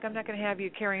bad back, I'm not going to have you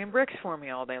carrying bricks for me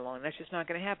all day long. That's just not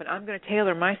going to happen. I'm going to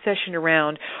tailor my session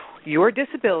around your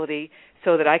disability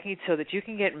so that you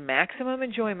can get maximum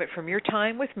enjoyment from your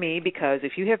time with me. Because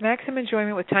if you have maximum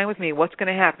enjoyment with time with me, what's going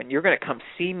to happen? You're going to come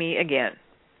see me again.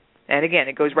 And again,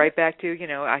 it goes right back to,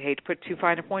 I hate to put too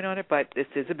fine a point on it, but this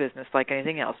is a business like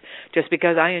anything else. Just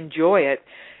because I enjoy it,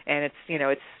 and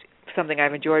it's something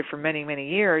I've enjoyed for many, many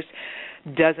years,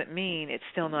 doesn't mean it's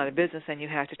still not a business and you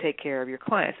have to take care of your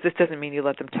clients. This doesn't mean you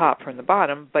let them top from the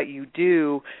bottom, but you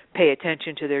do pay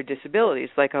attention to their disabilities.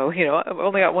 Like, I've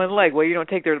only got one leg. Well, you don't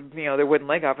take their wooden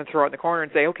leg off and throw it in the corner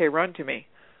and say, okay, run to me.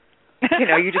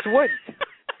 You just wouldn't.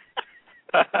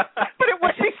 But it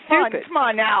would be fun. Come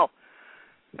on now.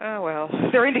 Oh well,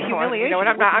 they're into humiliation. You know what?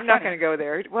 I'm not going to go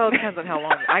there. Well, it depends on how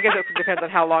long. I guess it depends on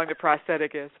how long the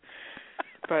prosthetic is.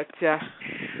 But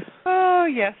oh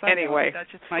yes. Anyway, that's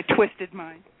just my twisted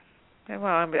mind. Well,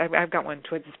 I've got one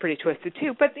twist. It's pretty twisted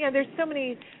too. But yeah, there's so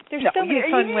many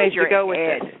fun ways to go with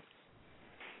this.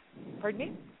 Pardon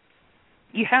me?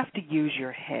 You have to use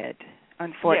your head.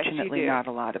 Unfortunately, yes, not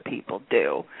a lot of people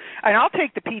do. And I'll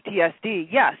take the PTSD.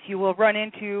 Yes, you will run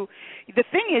into. The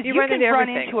thing is, you can run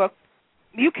into a.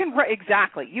 You can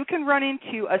exactly. You can run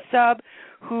into a sub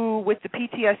who, with the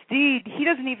PTSD, he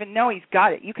doesn't even know he's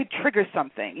got it. You could trigger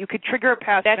something. You could trigger a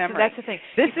past memory. That's the thing.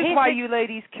 This is why you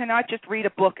ladies cannot just read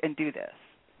a book and do this.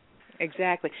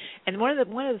 Exactly. And one of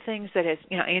the things that has,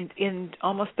 in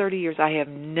almost 30 years, I have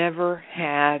never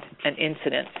had an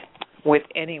incident with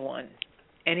anyone,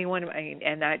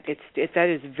 and that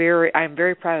is very. I'm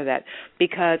very proud of that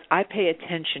because I pay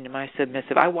attention to my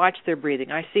submissive. I watch their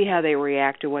breathing. I see how they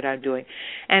react to what I'm doing,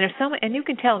 and and you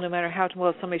can tell no matter how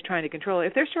well somebody's trying to control it.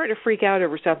 If they're starting to freak out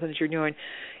over something that you're doing,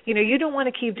 you don't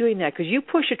want to keep doing that because you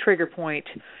push a trigger point,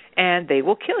 and they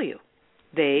will kill you.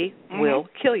 They will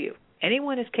kill you.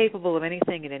 Anyone is capable of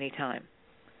anything at any time.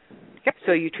 Yep.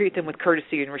 So you treat them with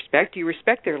courtesy and respect. You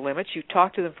respect their limits. You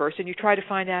talk to them first, and you try to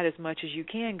find out as much as you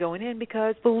can going in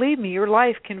because, believe me, your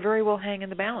life can very well hang in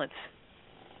the balance.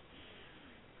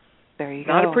 There you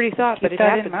go. Not a pretty thought, but it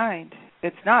happens. Keep that in mind.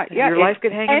 It's not. Yeah, your life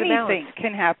could hang in the balance. Anything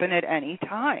can happen at any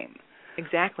time.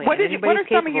 Exactly. What are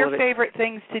some of your favorite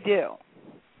things to do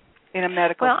in a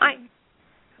medical? Well,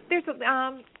 there's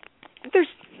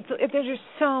just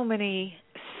so many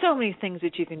things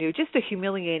that you can do. Just a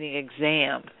humiliating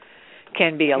exam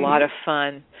can be a lot of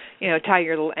fun. Tie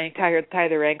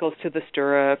their ankles to the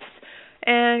stirrups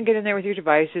and get in there with your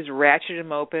devices, ratchet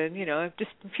them open,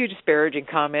 just a few disparaging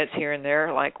comments here and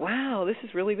there like, wow, this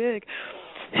is really big.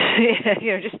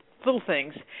 Just little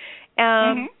things.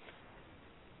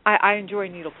 I enjoy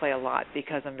needle play a lot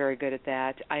because I'm very good at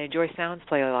that. I enjoy sounds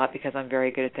play a lot because I'm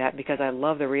very good at that because I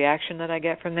love the reaction that I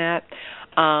get from that.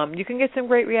 You can get some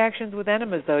great reactions with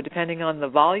enemas, though, depending on the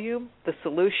volume, the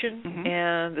solution,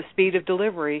 and the speed of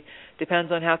delivery.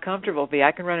 Depends on how comfortable it be.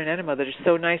 I can run an enema that is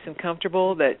so nice and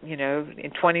comfortable that,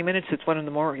 in 20 minutes it's one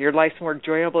of your life's more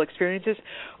enjoyable experiences,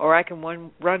 or I can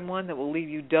run one that will leave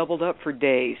you doubled up for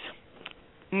days.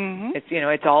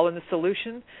 It's all in the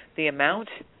solution, the amount,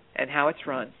 and how it's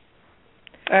run.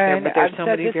 And I've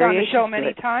said this on the show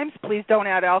many times. Please don't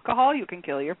add alcohol. You can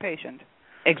kill your patient.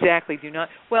 Exactly. Do not.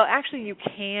 Well, actually, you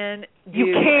can. But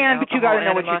you got to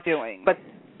know what you're doing. But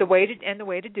the way to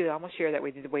do it, I'm going to share that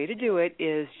with you. The way to do it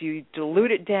is you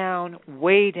dilute it down,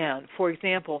 way down. For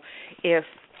example, if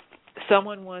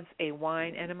someone wants a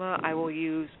wine enema, I will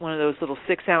use one of those little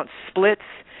 6-ounce splits,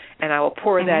 and I will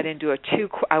pour that into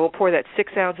I will pour that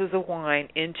 6 ounces of wine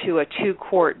into a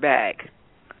 2-quart bag.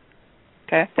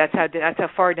 Okay. That's how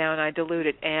far down I dilute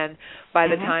it, and by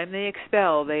the time they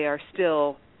expel, they are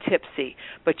still tipsy.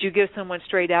 But you give someone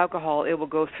straight alcohol, it will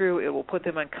go through, it will put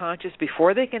them unconscious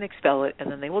before they can expel it, and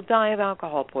then they will die of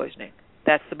alcohol poisoning.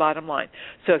 That's the bottom line.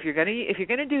 So if you're going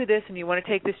to do this and you want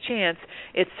to take this chance,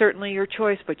 it's certainly your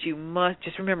choice, but you must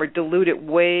just remember dilute it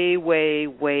way, way,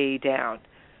 way down.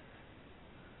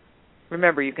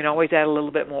 Remember, you can always add a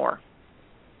little bit more.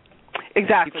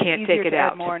 Exactly. You can't Easier take it to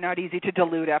out. Add more, not easy to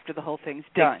dilute after the whole thing's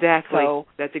done. Exactly. So,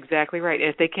 that's exactly right. And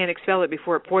if they can't expel it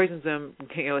before it poisons them,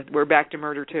 we're back to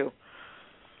murder too,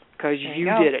 because you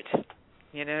did it.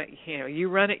 You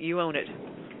run it, you own it.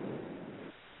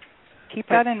 Keep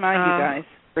that in mind, you guys.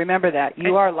 Remember that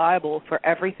you are liable for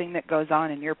everything that goes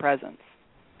on in your presence.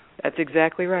 That's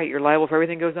exactly right. You're liable for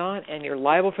everything that goes on, and you're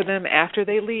liable for them after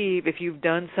they leave if you've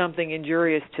done something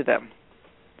injurious to them.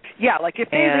 Yeah, like if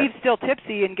they leave still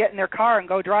tipsy and get in their car and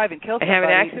go drive and kill somebody. And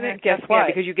have an accident, guess what? Yeah,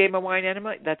 because you gave them a wine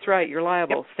enema, that's right, you're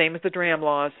liable. Yep. Same as the dram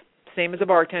laws. Same as a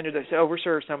bartender that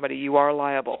overserves somebody, you are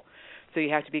liable. So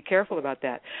you have to be careful about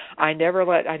that. I never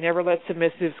let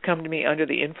submissives come to me under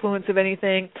the influence of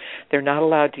anything. They're not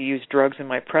allowed to use drugs in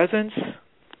my presence.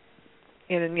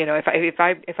 And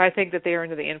if I think that they are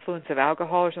under the influence of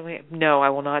alcohol or something, no, I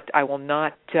will not.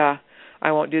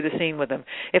 I won't do the same with them.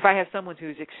 If I have someone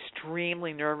who's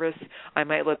extremely nervous, I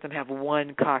might let them have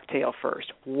one cocktail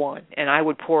first, and I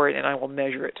would pour it and I will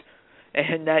measure it,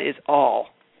 and that is all.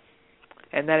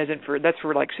 And that's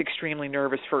for like extremely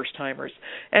nervous first timers.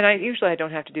 And I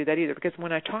don't have to do that either, because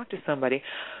when I talk to somebody,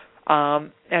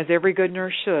 as every good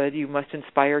nurse should, you must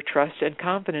inspire trust and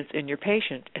confidence in your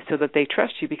patient so that they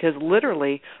trust you, because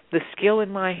literally the skill in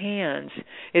my hands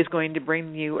is going to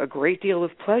bring you a great deal of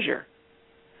pleasure.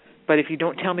 But if you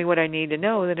don't tell me what I need to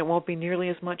know, then it won't be nearly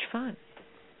as much fun.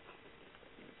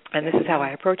 And this is how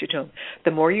I approach it to them.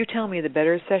 The more you tell me, the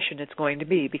better a session it's going to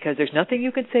be, because there's nothing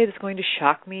you can say that's going to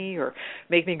shock me or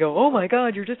make me go, oh, my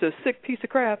God, you're just a sick piece of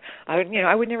crap. I would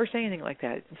never say anything like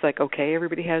that. It's like, okay,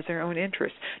 everybody has their own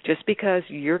interests. Just because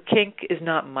your kink is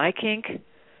not my kink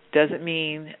doesn't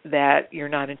mean that you're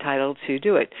not entitled to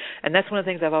do it. And that's one of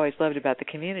the things I've always loved about the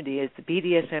community is the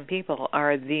BDSM people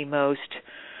are the most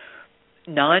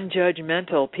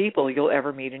non-judgmental people you'll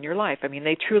ever meet in your life. I mean,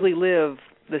 they truly live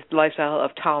this lifestyle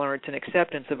of tolerance and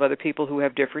acceptance of other people who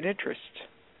have different interests.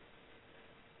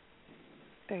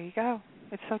 There you go.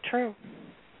 It's so true.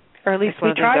 Or at least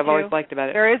we try to. One of the things I've always liked about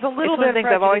it. There is a little bit of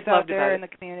prejudice I've always loved out there about in the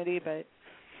community, but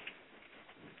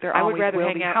there I always would rather will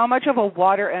hang be. out. How much of a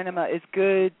water enema is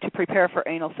good to prepare for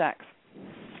anal sex?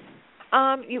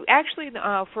 You actually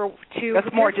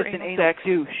that's more just an anal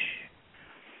douche.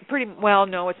 Pretty well,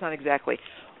 no, it's not exactly.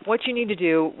 What you need to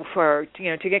do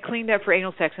to get cleaned up for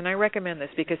anal sex, and I recommend this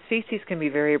because feces can be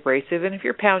very abrasive, and if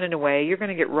you're pounding away, you're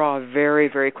going to get raw very,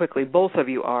 very quickly. Both of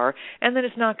you are, and then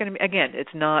it's not going to be, again,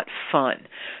 it's not fun.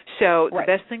 So the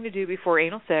best thing to do before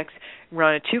anal sex,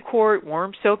 run a 2-quart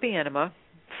warm soapy enema,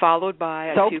 followed by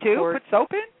a 2-quart. Soap too? Put soap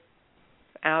in?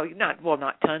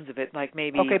 Not tons of it, like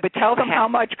maybe. Okay, but tell them how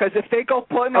much, because if they go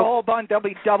putting a whole bunch, they'll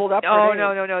be doubled up. Oh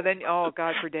no! Then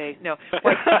God for days. No,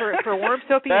 like for warm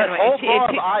soapy that enema. That whole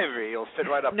bar of ivory will fit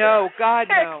right up there. No, God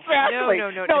no. Exactly.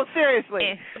 No,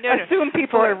 seriously. Assume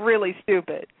people are really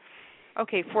stupid.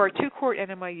 Okay, for a 2-quart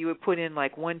enema, you would put in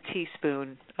like 1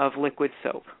 teaspoon of liquid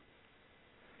soap.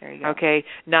 There you go. Okay,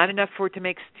 not enough for it to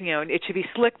make, it should be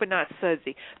slick but not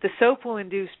sudsy. The soap will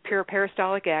induce pure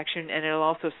peristaltic action, and it'll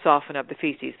also soften up the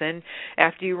feces. Then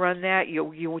after you run that,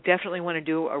 you definitely want to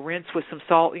do a rinse with some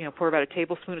salt. Pour about a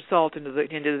tablespoon of salt into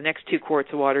the next 2 quarts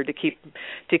of water to keep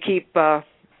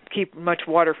much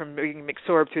water from being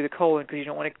absorbed through the colon, because you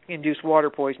don't want to induce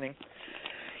water poisoning.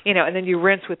 And then you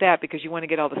rinse with that because you want to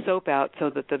get all the soap out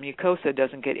so that the mucosa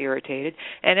doesn't get irritated.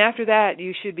 And after that,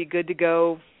 you should be good to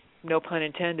go, no pun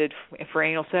intended, for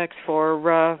anal sex for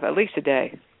at least a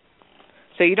day.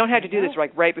 So you don't have to do this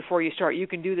like right before you start. You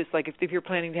can do this like if you're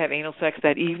planning to have anal sex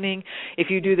that evening.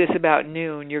 If you do this about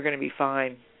noon, you're going to be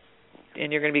fine,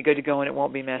 and you're going to be good to go, and it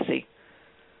won't be messy.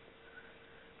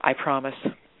 I promise.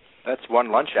 That's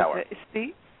one lunch hour.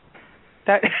 See?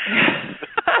 That.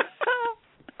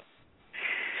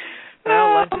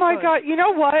 Well, oh my God! You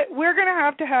know what? We're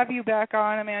gonna have you back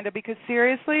on, Amanda, because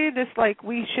seriously, this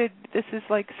is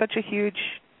like such a huge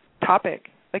topic.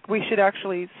 Like we should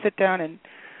actually sit down and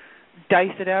dice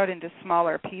it out into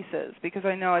smaller pieces, because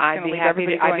I know it's going to leave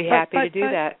everybody going. I'd be happy to do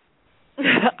that.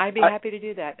 I'd be happy to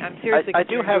do that. I'm seriously. I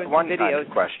do have one kind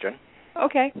of question.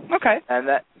 Okay. And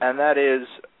that is,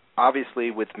 obviously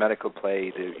with medical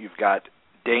play, you've got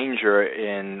danger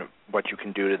in what you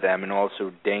can do to them, and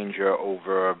also danger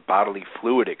over bodily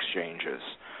fluid exchanges.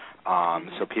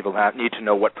 So people need to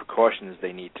know what precautions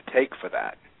they need to take for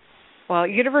that. Well,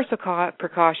 universal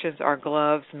precautions are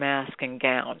gloves, mask, and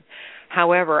gown.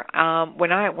 However,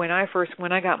 when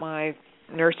I got my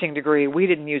nursing degree, we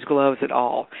didn't use gloves at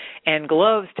all. And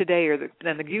gloves today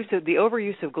the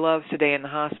overuse of gloves today in the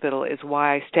hospital is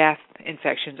why staph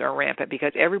infections are rampant,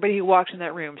 because everybody who walks in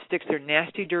that room sticks their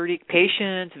nasty, dirty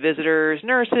patients, visitors,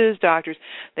 nurses, doctors,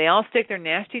 they all stick their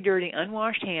nasty, dirty,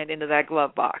 unwashed hand into that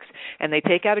glove box, and they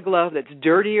take out a glove that's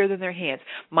dirtier than their hands.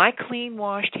 My clean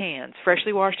washed hands,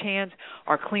 freshly washed hands,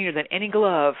 are cleaner than any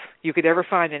glove you could ever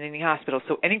find in any hospital.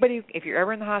 So anybody, if you're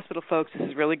ever in the hospital, folks, this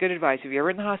is really good advice. If you're ever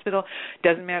in the hospital,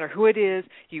 doesn't matter who it is,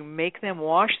 you make them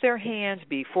wash their hands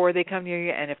before they come near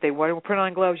you, and if they want to put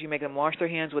on gloves, you make them wash their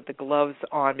hands with the gloves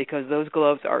on, because those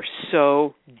gloves are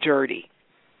so dirty.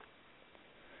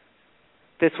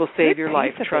 This will save your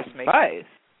life, trust me.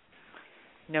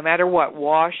 No matter what,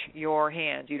 wash your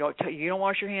hands. You don't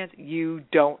wash your hands, you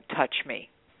don't touch me.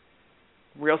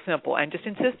 Real simple, and just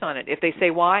insist on it. If they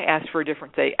say why, ask for a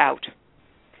different, say out.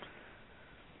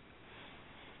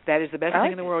 That is the best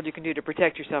thing in the world you can do to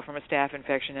protect yourself from a staph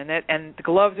infection, and the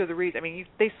gloves are the reason. I mean,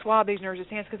 they swab these nurses'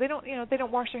 hands because they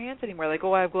don't wash their hands anymore. They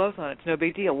go, I have gloves on. It's no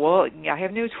big deal. Well, I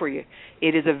have news for you.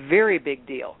 It is a very big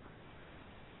deal.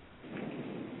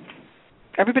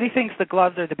 Everybody thinks the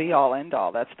gloves are the be-all,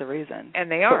 end-all. That's the reason. And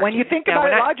they are. But when you think about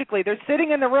it logically, they're sitting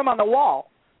in the room on the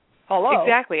wall. Hello.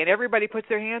 Exactly, and everybody puts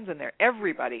their hands in there.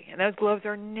 Everybody. And those gloves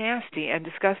are nasty and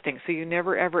disgusting, so you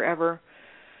never, ever, ever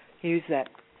use that.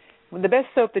 The best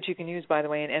soap that you can use, by the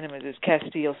way, in enemas is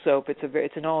Castile soap.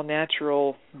 It's an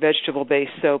all-natural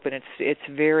vegetable-based soap, and it's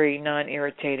very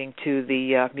non-irritating to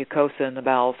the mucosa in the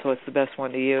bowel, so it's the best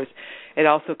one to use. It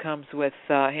also comes with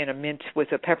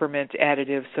a peppermint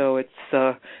additive, so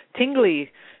it's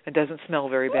tingly and doesn't smell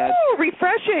very bad. Ooh,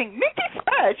 refreshing. Minty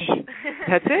fresh.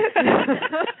 That's it.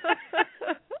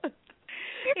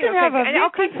 You can have a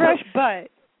minty fresh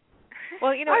butt.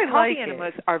 Well, coffee like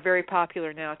enemas are very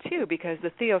popular now, too, because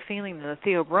the theophylline and the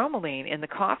theobromelain in the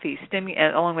coffee,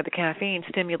 along with the caffeine,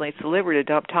 stimulates the liver to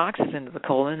dump toxins into the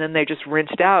colon, and then they're just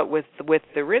rinsed out with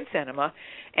the rinse enema,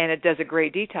 and it does a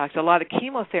great detox. A lot of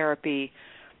chemotherapy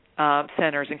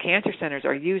centers and cancer centers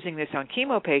are using this on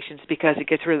chemo patients because it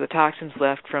gets rid of the toxins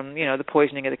left from, the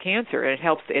poisoning of the cancer, and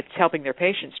it's helping their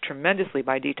patients tremendously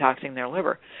by detoxing their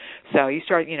liver. So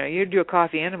you do a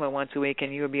coffee enema once a week,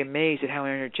 and you would be amazed at how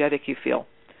energetic you feel.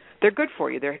 They're good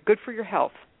for you. They're good for your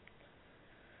health.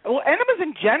 Well, enemas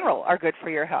in general are good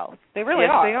for your health. They really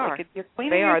are. They are. Like you're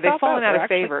cleaning they are. They've fallen out of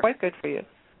actually favor. Quite good for you.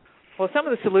 Well, some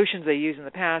of the solutions they used in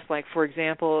the past, like, for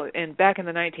example, back in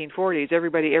the 1940s,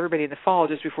 everybody in the fall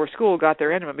just before school got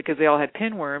their enema because they all had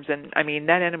pinworms, and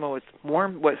that enema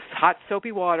was hot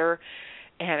soapy water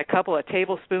and a couple of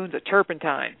tablespoons of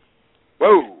turpentine.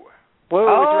 Whoa, that's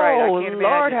right. I can't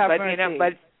Lord imagine. have mercy.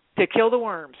 But to kill the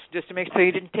worms, just to make sure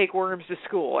you didn't take worms to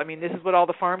school. This is what all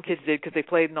the farm kids did because they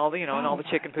played in all the, in all the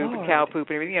chicken poop and cow poop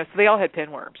and everything. So they all had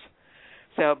pinworms.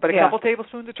 So, but a couple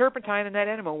tablespoons of turpentine in that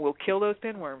enema will kill those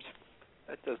pinworms.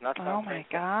 That does not sound Oh, my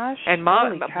gosh. And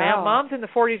moms in the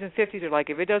 40s and 50s are like,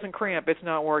 if it doesn't cramp, it's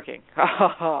not working. They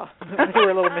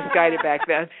were a little misguided back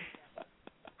then.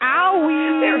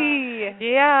 Owie!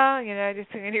 Yeah,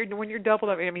 when you're doubled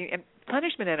up, and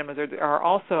punishment enemas are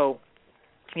also,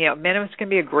 enemas can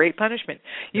be a great punishment.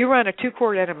 You run a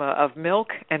 2-quart enema of milk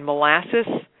and molasses,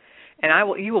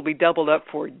 and you will be doubled up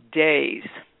for days.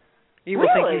 You will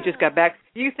think you just got back.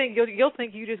 You'll think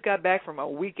you just got back from a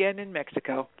weekend in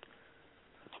Mexico.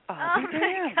 Oh my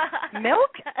God. Milk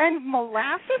and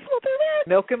molasses will do that?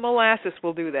 Milk and molasses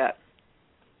will do that.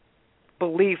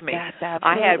 Believe me. That's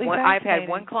absolutely I've had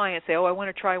one client say, I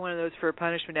want to try one of those for a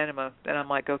punishment enema. And I'm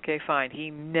like, okay, fine.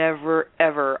 He never,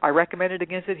 ever, I recommended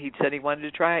against it. He said he wanted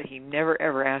to try it. He never,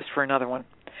 ever asked for another one.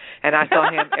 And I saw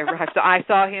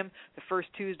him the first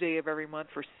Tuesday of every month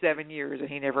for 7 years, and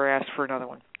he never asked for another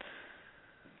one.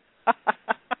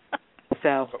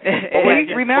 So,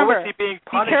 remember, be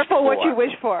careful what you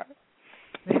wish for.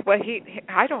 Well,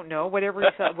 I don't know. Whatever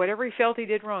he felt he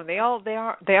did wrong. They all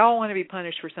want to be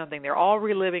punished for something. They're all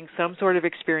reliving some sort of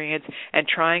experience and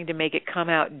trying to make it come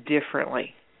out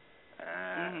differently.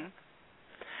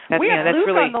 We have Luke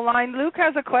on the line. Luke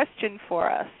has a question for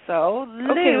us. So,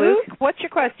 Luke, what's your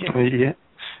question?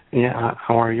 Yeah.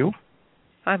 How are you?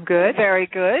 I'm good. Very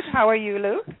good. How are you,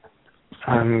 Luke?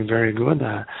 I'm very good.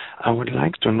 I would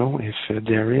like to know if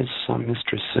there is some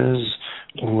mistresses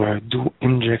who do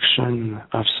injection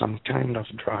of some kind of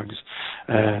drugs,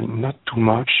 not too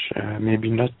much,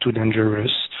 maybe not too dangerous,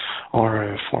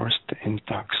 or forced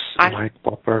intox, like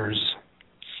poppers.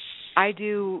 I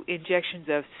do injections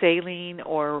of saline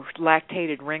or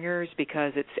lactated ringers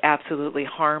because it's absolutely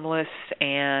harmless,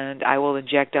 and I will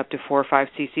inject up to 4 or 5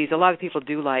 cc's. A lot of people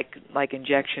do like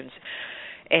injections.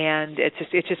 And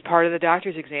it's just part of the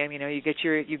doctor's exam. You get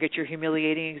your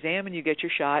humiliating exam and you get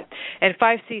your shot. And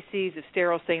 5 cc's of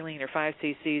sterile saline or 5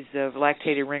 cc's of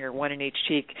lactated ringer, 1 in each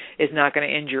cheek, is not going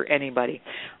to injure anybody.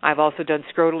 I've also done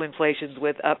scrotal inflations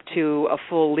with up to a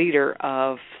full liter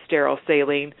of sterile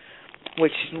saline,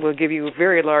 which will give you a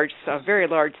very large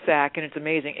sac, and it's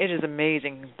amazing. It is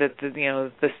amazing that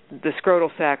the scrotal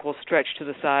sac will stretch to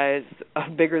the size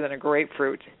of bigger than a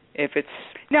grapefruit. If you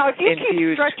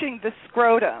keep stretching the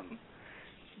scrotum,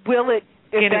 will it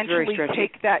eventually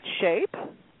take that shape?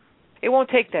 It won't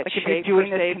take that shape per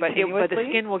se, but the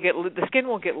skin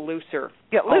will get looser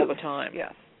all the time.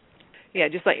 Yes. Yeah,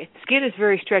 just like skin is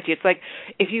very stretchy. It's like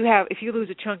if you lose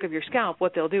a chunk of your scalp,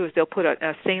 what they'll do is they'll put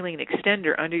a saline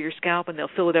extender under your scalp, and they'll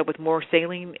fill it up with more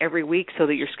saline every week so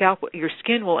that your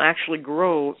skin will actually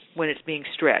grow when it's being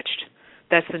stretched.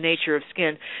 That's the nature of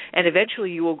skin. And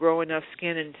eventually you will grow enough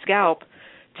skin and scalp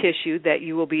tissue that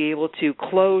you will be able to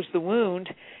close the wound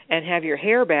and have your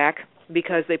hair back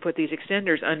because they put these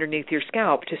extenders underneath your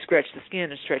scalp to stretch the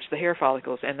skin and stretch the hair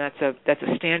follicles. And that's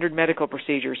a standard medical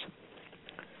procedures.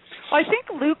 Well, I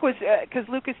think Luke was, because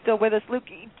Luke is still with us. Luke,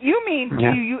 you mean,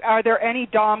 are there any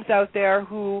DOMs out there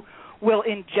who will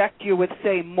inject you with,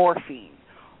 say, morphine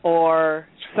or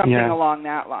something along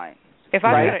that line?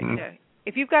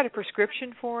 If you've got a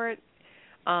prescription for it,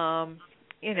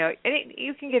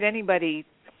 you can get anybody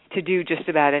to do just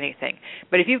about anything.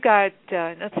 But if you've got,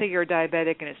 let's say you're a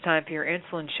diabetic and it's time for your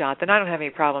insulin shot, then I don't have any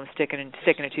problem sticking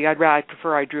it to you. I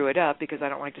prefer I drew it up because I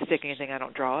don't like to stick anything I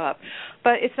don't draw up.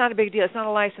 But it's not a big deal. It's not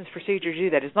a licensed procedure to do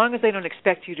that, as long as they don't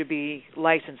expect you to be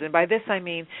licensed. And by this I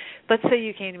mean, let's say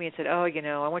you came to me and said, oh,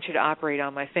 I want you to operate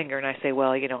on my finger. And I say,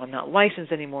 well, I'm not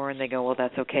licensed anymore. And they go, well,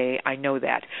 that's okay. I know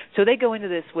that. So they go into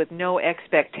this with no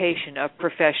expectation of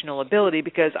professional ability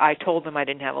because I told them I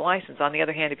didn't have a license. On the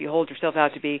other hand, if you hold yourself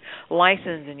out to be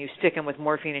licensed and you stick them with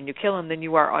morphine and you kill them, then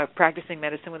you are practicing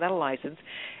medicine without a license,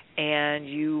 and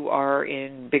you are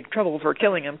in big trouble for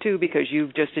killing them too because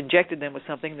you've just injected them with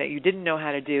something that you didn't know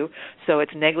how to do, so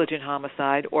it's negligent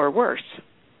homicide or worse.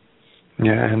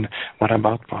 Yeah, and what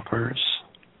about poppers?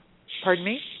 Pardon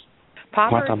me?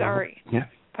 Poppers are... Yeah.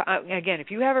 Again,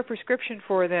 if you have a prescription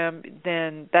for them,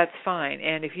 then that's fine.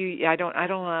 And if I don't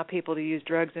allow people to use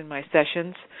drugs in my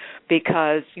sessions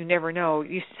because you never know.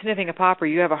 You sniffing a popper,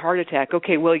 you have a heart attack.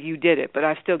 Okay, well you did it, but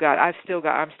I'm still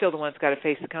the one that's got to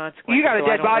face the consequences. You got a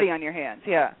dead body on your hands,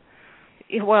 yeah.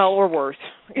 Well, or worse,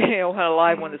 a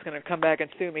live one that's going to come back and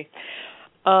sue me.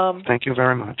 Thank you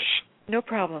very much. No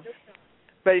problem.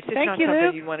 But it's just not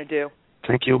something you want to do.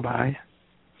 Thank you. Bye.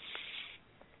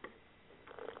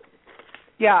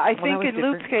 Yeah, I think in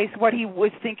Luke's case, what he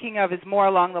was thinking of is more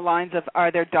along the lines of,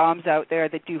 are there DOMs out there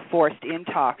that do forced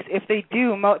intox? If they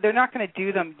do, they're not going to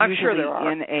do them usually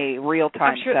in a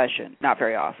real-time session. Not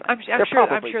very often. I'm sure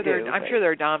there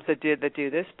are DOMs that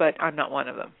do this, but I'm not one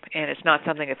of them. And it's not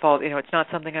something that falls. It's not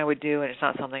something I would do, and it's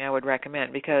not something I would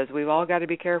recommend because we've all got to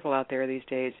be careful out there these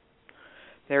days.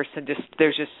 There's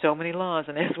just so many laws,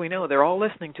 and as we know, they're all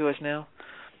listening to us now.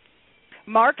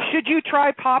 Mark, should you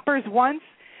try poppers once?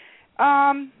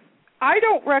 I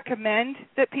don't recommend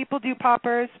that people do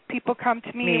poppers. People come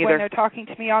to me when they're talking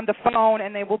to me on the phone,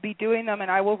 and they will be doing them, and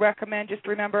I will recommend, just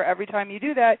remember, every time you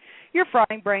do that, you're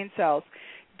frying brain cells.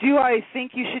 Do I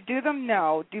think you should do them?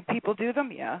 No. Do people do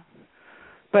them? Yeah.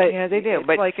 But yeah, they do.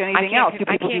 But like anything else, do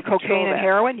people do cocaine and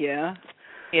heroin? Yeah.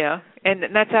 Yeah, and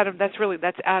that's out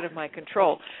of my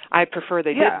control. I prefer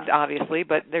they didn't, obviously,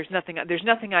 but there's nothing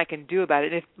I can do about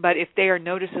it. But if they are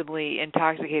noticeably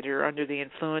intoxicated or under the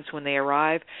influence when they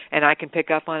arrive, and I can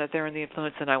pick up on it they're in the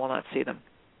influence, then I will not see them.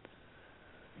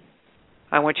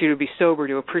 I want you to be sober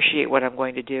to appreciate what I'm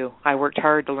going to do. I worked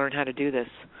hard to learn how to do this.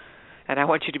 And I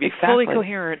want you to be fully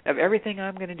coherent of everything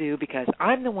I'm going to do because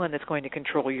I'm the one that's going to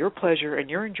control your pleasure and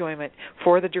your enjoyment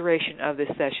for the duration of this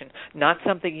session, not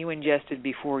something you ingested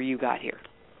before you got here.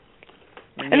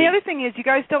 And the other thing is you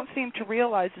guys don't seem to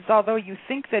realize is although you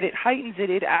think that it heightens it,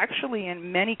 it actually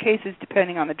in many cases,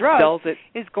 depending on the drug,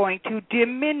 is going to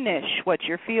diminish what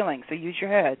you're feeling. So use your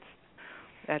heads.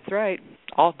 That's right.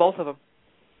 Both of them.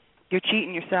 You're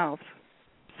cheating yourself.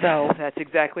 So that's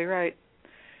exactly right.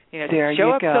 There show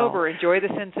you up go. sober, enjoy the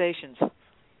sensations.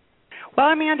 Well,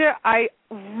 Amanda, I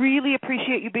really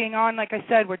appreciate you being on. Like I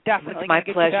said, we're definitely going to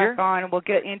get you back on, and we'll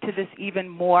get into this even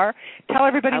more. Tell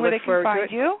everybody where they can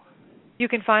find you. You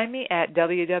can find me at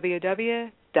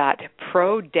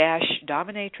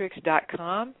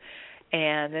www.pro-dominatrix.com.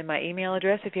 And then my email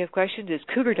address, if you have questions, is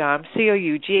cougardom,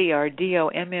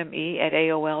 COUGARDOMME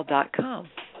 @AOL.com.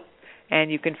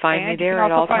 And you can find me there at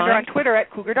all times. And you can also find her on Twitter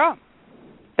at cougardom.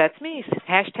 That's me.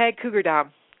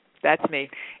 #cougardom. That's me.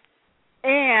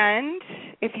 And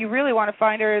if you really want to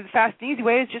find her, the fast and easy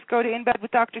way is just go to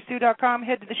inbedwithdrsue.com,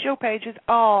 head to the show pages.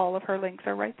 All of her links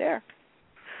are right there.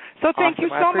 So thank you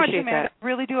so much, Amanda. I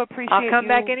really do appreciate you being here. I'll come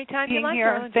back anytime you like.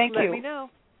 Thank you. Let me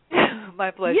know. My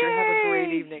pleasure. Yay! Have a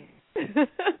great evening.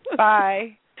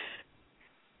 Bye.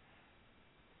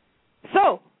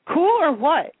 So, cool or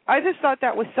what? I just thought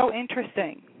that was so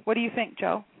interesting. What do you think,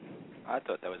 Joe? I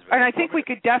thought that was very And I think we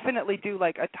could definitely do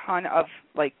like a ton of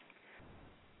like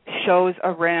shows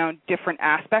around different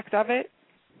aspects of it.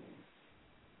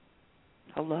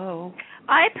 Hello.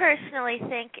 I personally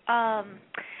think,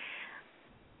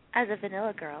 as a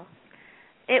vanilla girl,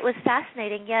 it was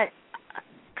fascinating, yet,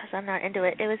 because I'm not into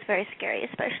it, it was very scary,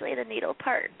 especially the needle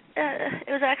part. It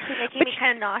was actually making me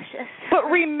kind of nauseous. But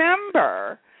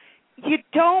remember, you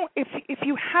don't, if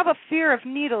you have a fear of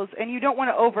needles and you don't want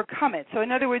to overcome it. So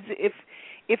in other words, if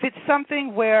it's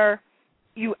something where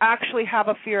you actually have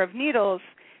a fear of needles,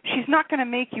 she's not going to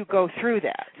make you go through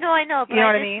that. No, I know, but you know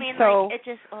I what just I mean? mean so, like, it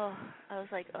just, I was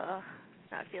like,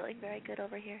 not feeling very good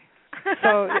over here.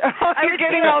 So you're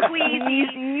getting all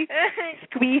squeezy.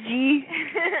 Squeegee.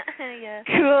 Yeah.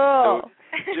 Cool. So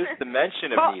just the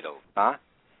mention of needles, huh?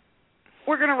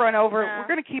 We're going to run over. We're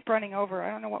going to keep running over. I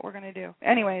don't know what we're going to do.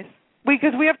 Anyways,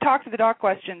 because we have Talk to the Doc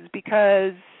questions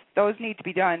because those need to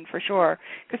be done for sure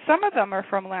because some of them are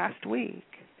from last week.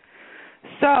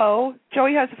 So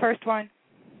Joey has the first one.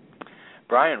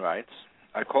 Brian writes,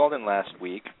 I called in last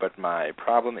week, but my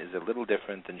problem is a little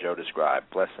different than Joe described.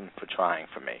 Bless him for trying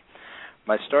for me.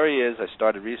 My story is I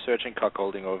started researching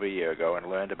cuckolding over a year ago and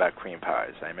learned about cream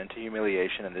pies. I'm into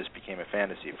humiliation, and this became a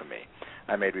fantasy for me.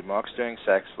 I made remarks during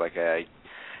sex like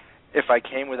if I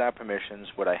came without permissions,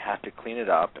 would I have to clean it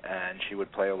up, and she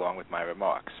would play along with my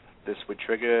remarks. This would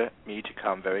trigger me to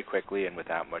come very quickly and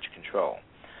without much control.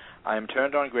 I am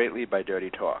turned on greatly by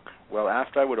dirty talk. Well,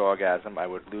 after I would orgasm, I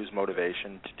would lose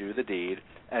motivation to do the deed,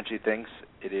 and she thinks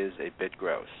it is a bit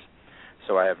gross.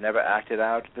 So I have never acted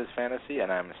out this fantasy,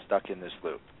 and I am stuck in this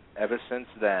loop. Ever since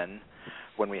then,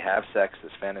 when we have sex,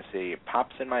 this fantasy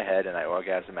pops in my head, and I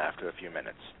orgasm after a few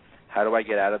minutes. How do I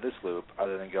get out of this loop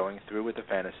other than going through with the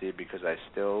fantasy because I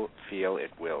still feel it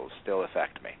will still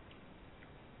affect me?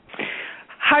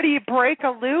 How do you break a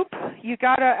loop? You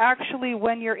got to actually,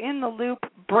 when you're in the loop,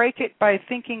 break it by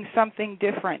thinking something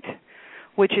different,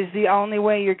 which is the only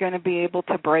way you're going to be able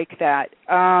to break that.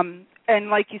 And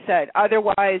like you said,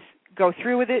 otherwise, go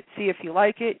through with it, see if you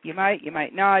like it. You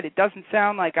might not. It doesn't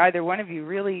sound like either one of you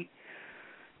really,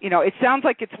 it sounds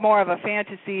like it's more of a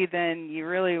fantasy than you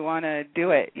really want to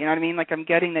do it. You know what I mean? Like I'm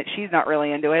getting that she's not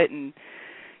really into it, and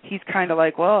he's kind of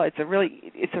like, well, it's a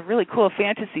really cool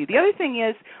fantasy. The other thing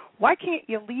is, why can't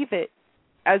you leave it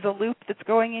as a loop that's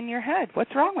going in your head?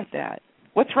 What's wrong with that?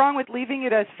 What's wrong with leaving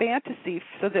it as fantasy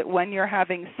so that when you're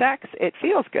having sex, it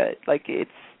feels good? Like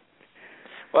it's...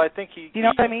 Well, I think he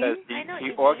what I mean?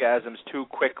 He orgasms too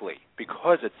quickly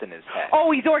because it's in his head.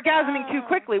 Oh, he's orgasming too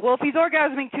quickly. Well, if he's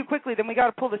orgasming too quickly, then we got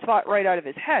to pull the spot right out of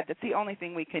his head. That's the only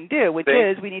thing we can do, which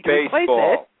is we need to replace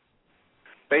it.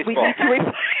 Baseball. We need to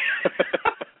replace.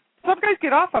 Some guys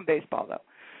get off on baseball, though.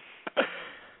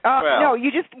 No,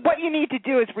 what you need to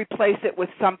do is replace it with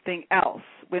something else.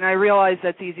 When I realize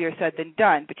that's easier said than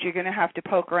done, but you're going to have to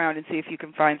poke around and see if you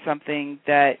can find something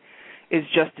that is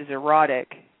just as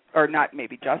erotic, or not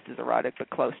maybe just as erotic, but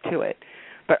close to it.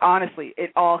 But honestly,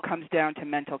 it all comes down to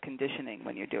mental conditioning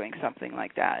when you're doing something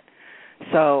like that.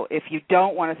 So if you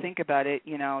don't want to think about it,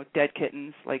 dead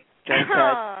kittens, like Joe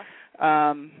said,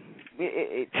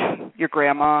 your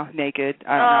grandma naked.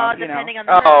 I don't know. Depending on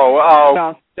the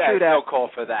there's no call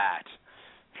for that.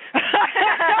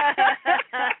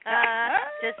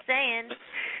 Just saying.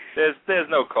 There's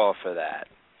no call for that.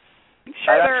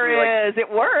 Sure there is. It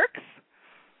works.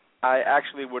 I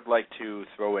actually would like to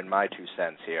throw in my 2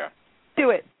 cents here.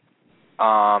 Do it.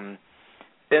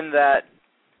 In that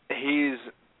he's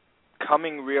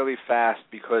coming really fast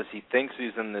because he thinks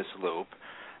he's in this loop.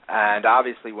 And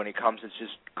obviously when he comes, it's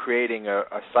just creating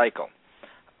a cycle.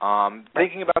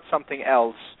 Thinking about something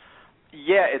else,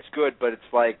 yeah, it's good, but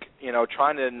it's like,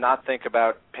 trying to not think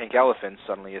about pink elephants,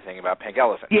 suddenly you're thinking about pink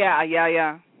elephants. Yeah.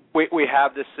 We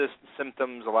have this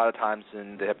symptoms a lot of times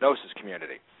in the hypnosis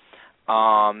community.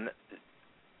 A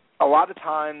lot of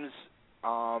times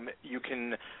you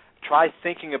can try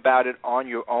thinking about it on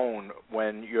your own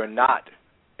when you're not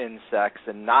in sex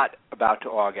and not about to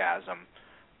orgasm,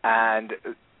 and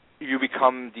you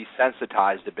become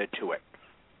desensitized a bit to it,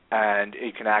 and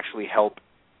it can actually help,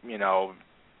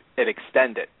 it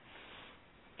extend it.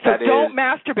 So don't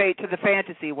masturbate to the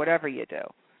fantasy, whatever you do.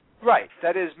 Right.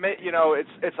 That is,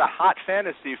 it's a hot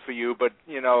fantasy for you, but,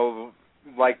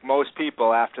 like most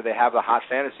people, after they have a hot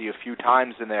fantasy a few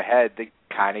times in their head, they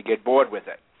kind of get bored with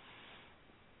it.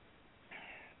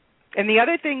 And the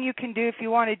other thing you can do if you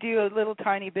want to do a little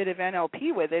tiny bit of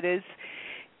NLP with it is,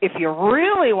 if you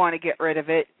really want to get rid of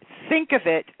it, think of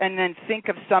it and then think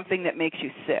of something that makes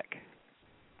you sick.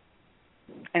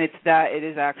 And it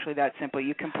is actually that simple.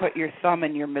 You can put your thumb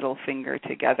and your middle finger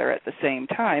together at the same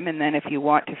time, and then if you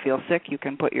want to feel sick, you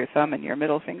can put your thumb and your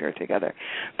middle finger together.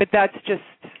 But that's just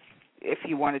if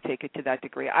you want to take it to that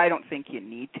degree. I don't think you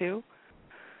need to.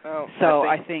 Oh, so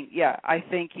I think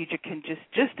you can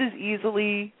just as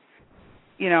easily,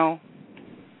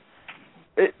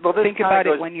 think about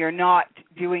it when you're not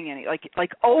doing any,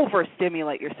 like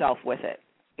overstimulate yourself with it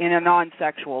in a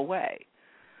non-sexual way.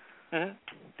 Mm-hmm.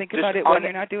 Think about it when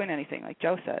you're not doing anything, like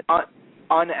Joe said.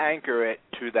 Unanchor it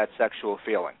to that sexual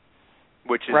feeling,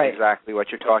 which is right. Exactly what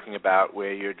you're talking about,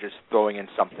 where you're just throwing in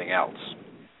something else.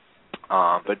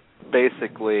 But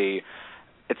basically,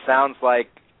 it sounds like,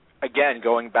 again,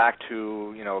 going back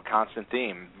to a constant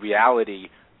theme, reality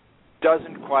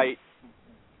doesn't quite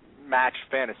match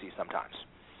fantasy sometimes.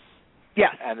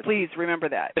 Yes, please remember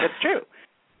that. That's true.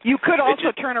 You could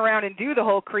also turn around and do the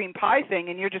whole cream pie thing,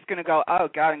 and you're just going to go, oh,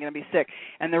 God, I'm going to be sick.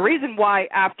 And the reason why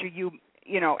after you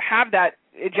have that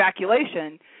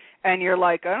ejaculation and you're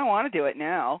like, I don't want to do it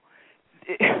now,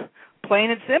 Plain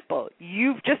and simple.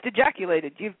 You've just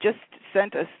ejaculated. You've just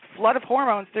sent a flood of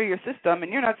hormones through your system,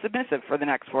 and you're not submissive for the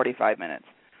next 45 minutes.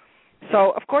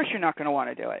 So, of course, you're not going to want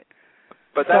to do it.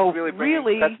 But so that's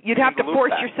really you'd have to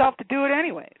force yourself to do it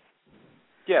anyways.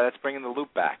 Yeah, that's bringing the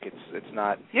loop back. It's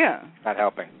not not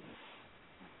helping.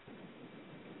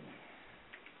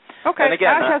 Okay, and again,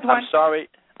 Ash has one.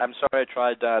 I'm sorry I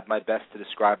tried my best to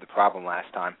describe the problem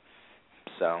last time.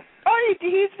 So. Oh,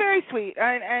 he's very sweet,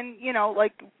 and you know,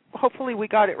 like, hopefully we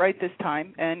got it right this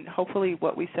time, and hopefully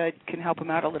what we said can help him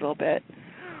out a little bit.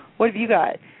 What have you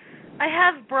got? I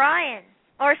have Brian.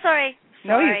 Or sorry.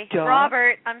 No, you don't.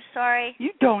 Robert, I'm sorry. You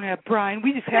don't have Brian.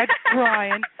 We just had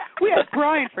Brian. We had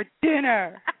Brian for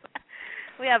dinner.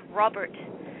 We have Robert.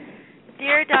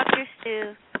 Dear Dr.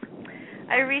 Stu,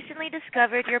 I recently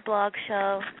discovered your blog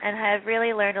show and have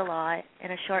really learned a lot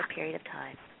in a short period of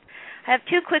time. I have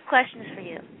 2 quick questions for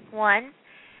you. 1,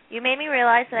 you made me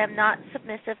realize that I'm not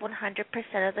submissive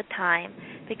 100% of the time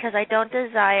because I don't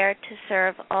desire to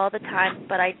serve all the time,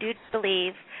 but I do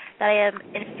believe that I am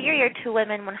inferior to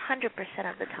women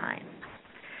 100% of the time.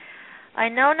 I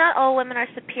know not all women are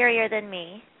superior than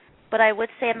me, but I would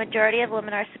say a majority of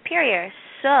women are superior.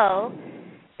 So,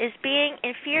 is being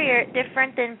inferior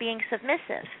different than being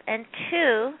submissive? And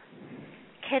 2,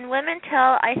 can women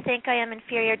tell I think I am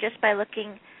inferior just by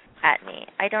looking at me?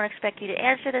 I don't expect you to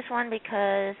answer this one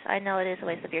because I know it is a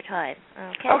waste of your time.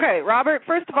 Okay, Robert,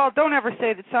 first of all, don't ever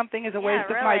say that something is a waste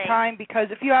of my time, because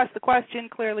if you ask the question,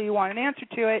 clearly you want an answer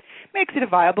to it, makes it a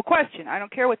viable question. I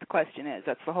don't care what the question is.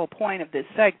 That's the whole point of this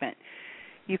segment.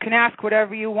 You can ask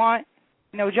whatever you want,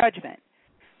 no judgment.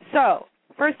 So,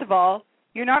 first of all,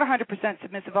 you're not 100%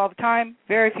 submissive all the time.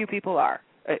 Very few people are.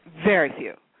 Very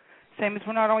few. Same as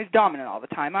we're not always dominant all the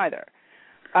time either.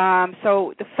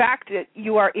 So the fact that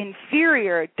you are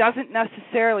inferior doesn't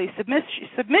necessarily,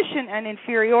 submission and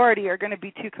inferiority are going to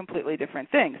be 2 completely different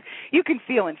things. You can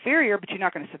feel inferior, but you're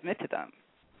not going to submit to them.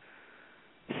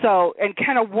 So, and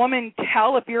can a woman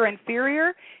tell if you're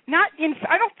inferior?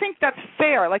 I don't think that's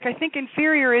fair. Like, I think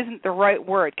inferior isn't the right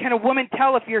word. Can a woman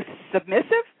tell if you're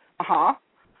submissive? Uh-huh.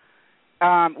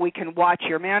 We can watch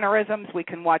your mannerisms. We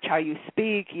can watch how you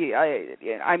speak.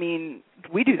 I mean,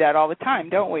 we do that all the time,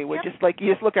 don't we? We're just like,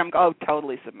 you just look at them and go, oh,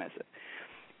 totally submissive.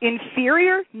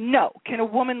 Inferior? No. Can a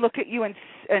woman look at you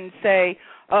and say,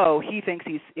 oh, he thinks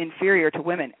he's inferior to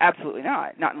women? Absolutely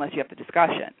not. Not unless you have the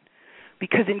discussion.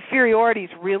 Because inferiority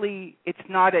is really, it's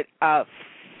not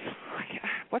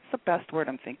what's the best word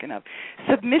I'm thinking of?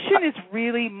 Submission is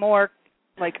really more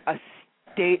like a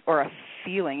state or a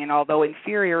feeling, and although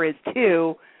inferior is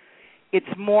too, it's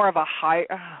more of a high.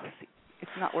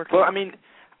 It's not working. Well, I mean,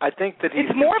 I think that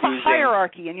it's more of a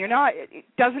hierarchy, and you're not. It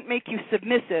doesn't make you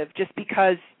submissive just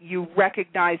because you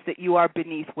recognize that you are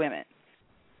beneath women.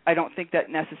 I don't think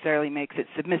that necessarily makes it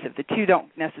submissive. The 2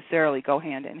 don't necessarily go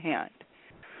hand in hand.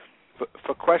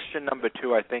 For question number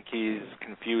 2, I think he's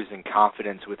confusing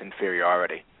confidence with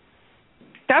inferiority.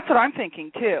 That's what I'm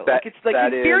thinking too. It's like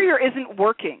inferior isn't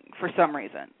working for some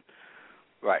reason.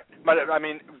 Right. But, I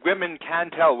mean, women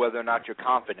can tell whether or not you're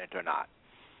confident or not.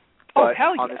 But oh,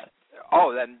 hell yes.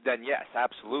 Then yes,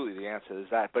 absolutely, the answer is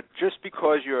that. But just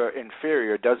because you're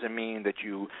inferior doesn't mean that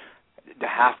you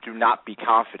have to not be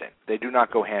confident. They do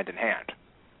not go hand in hand.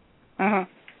 Uh-huh.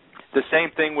 The same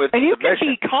thing with submission. And you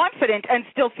submission. can be confident and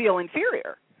still feel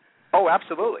inferior. Oh,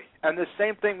 absolutely. And the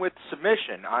same thing with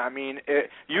submission. I mean,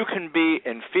 you can be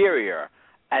inferior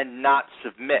and not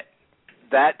submit.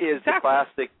 That is the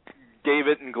classic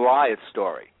David and Goliath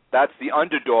story. That's the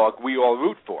underdog we all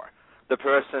root for. The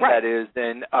person that is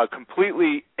in a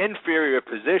completely inferior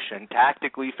position,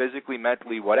 tactically, physically,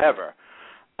 mentally, whatever,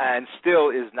 and still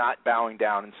is not bowing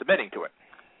down and submitting to it.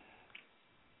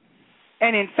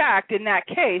 And in fact, in that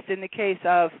case, in the case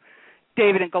of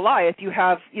David and Goliath, you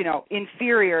have,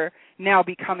 inferior now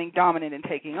becoming dominant and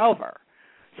taking over.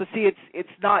 So see, it's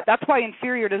not. That's why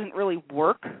inferior doesn't really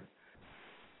work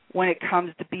when it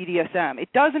comes to BDSM. It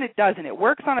doesn't. It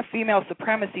works on a female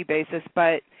supremacy basis,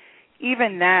 but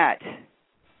even that,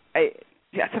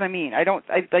 that's what I mean.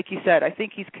 Like you said, I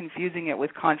think he's confusing it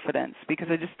with confidence, because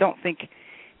I just don't think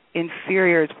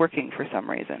inferior is working for some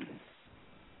reason.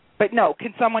 But no,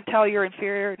 can someone tell you're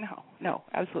inferior? No,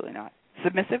 absolutely not.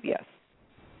 Submissive, yes.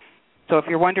 So if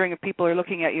you're wondering if people are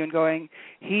looking at you and going,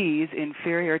 he's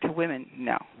inferior to women,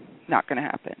 no, not going to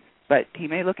happen. But he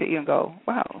may look at you and go,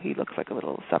 wow, he looks like a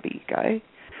little subby guy.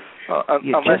 Well,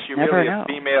 unless you're really a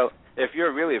female, if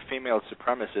you're really a female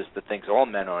supremacist that thinks all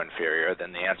men are inferior,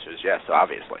 then the answer is yes,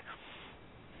 obviously.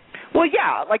 Well,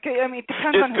 yeah, it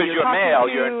depends on who you're talking male,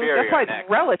 to. You're inferior. That's why it's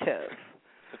relative.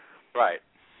 Right.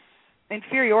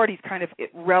 Inferiority is kind of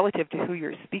relative to who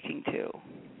you're speaking to.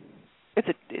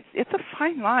 it's a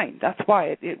fine line. That's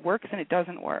why it works and it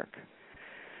doesn't work.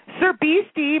 Sir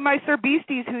Beastie, my Sir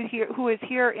Beasties, who is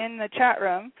here in the chat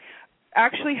room,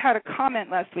 actually had a comment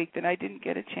last week that I didn't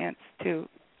get a chance to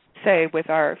say with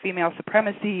our female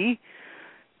supremacy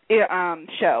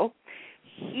show.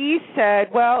 He said,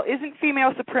 well, isn't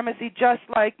female supremacy just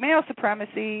like male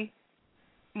supremacy,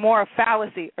 more a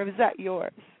fallacy? Or was that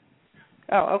yours?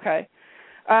 Oh, okay.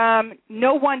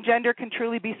 No one gender can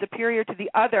truly be superior to the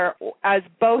other, as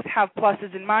both have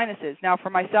pluses and minuses. Now, for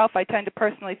myself, I tend to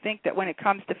personally think that when it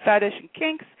comes to fetish and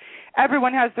kinks,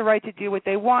 everyone has the right to do what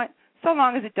they want, so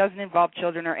long as it doesn't involve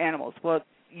children or animals. Well,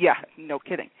 yeah, no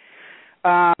kidding.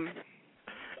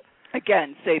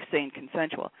 Again, safe, sane,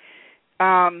 consensual.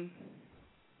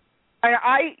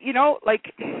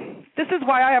 This is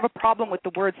why I have a problem with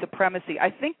the word supremacy. I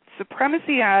think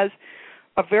supremacy has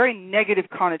a very negative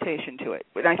connotation to it.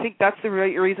 And I think that's the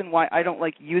reason why I don't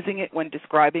like using it when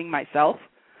describing myself,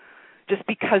 just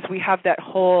because we have that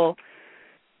whole,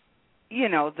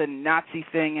 the Nazi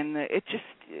thing, and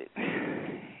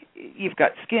you've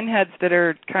got skinheads that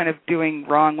are kind of doing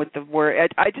wrong with the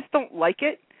word. I just don't like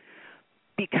it,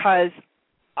 because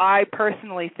I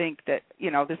personally think that,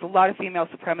 there's a lot of female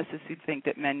supremacists who think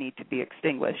that men need to be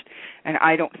extinguished, and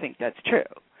I don't think that's true.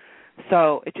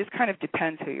 So it just kind of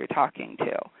depends who you're talking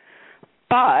to.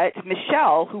 But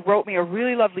Michelle, who wrote me a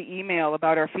really lovely email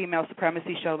about our female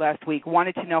supremacy show last week,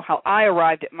 wanted to know how I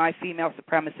arrived at my female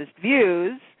supremacist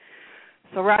views.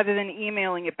 So rather than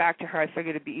emailing it back to her, I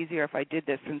figured it'd be easier if I did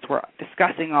this, since we're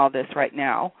discussing all this right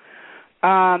now.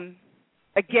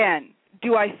 Again,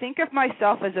 do I think of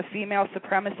myself as a female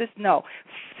supremacist? No.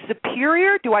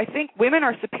 Superior? Do I think women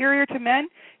are superior to men?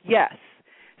 Yes.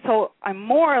 So I'm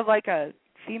more like a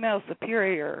female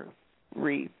superior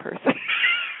person.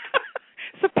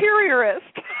 Superiorist.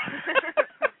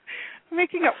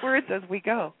 Making up words as we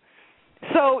go.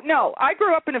 So, no, I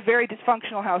grew up in a very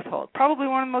dysfunctional household, probably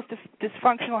one of the most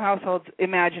dysfunctional households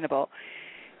imaginable.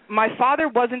 My father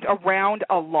wasn't around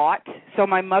a lot, so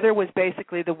my mother was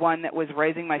basically the one that was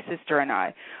raising my sister and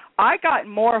I. I got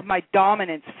more of my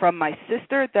dominance from my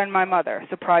sister than my mother,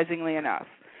 surprisingly enough.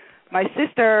 My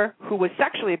sister, who was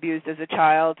sexually abused as a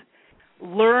child,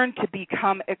 learned to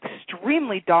become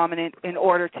extremely dominant in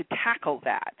order to tackle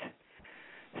that.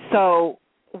 So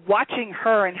watching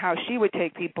her and how she would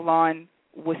take people on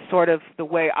was sort of the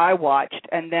way I watched,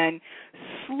 and then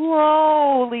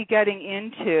slowly getting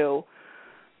into,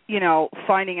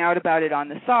 finding out about it on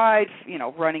the side,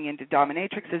 running into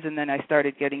dominatrixes, and then I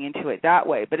started getting into it that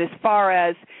way. But as far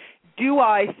as, do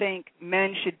I think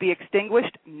men should be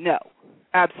extinguished? No,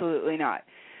 absolutely not.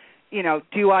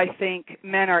 Do I think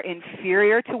men are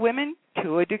inferior to women?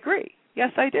 To a degree.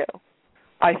 Yes, I do.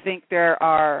 I think there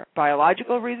are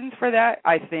biological reasons for that.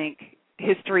 I think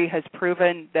history has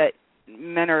proven that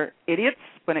men are idiots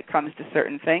when it comes to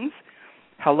certain things.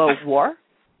 Hello, war.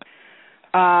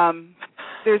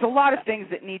 There's a lot of things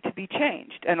that need to be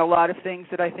changed, and a lot of things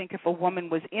that I think if a woman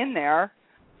was in there,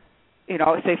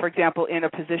 say, for example, in a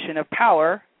position of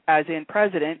power, as in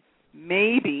president,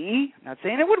 maybe, I'm not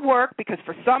saying it would work, because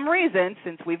for some reason,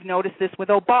 since we've noticed this with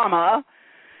Obama,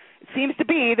 it seems to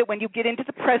be that when you get into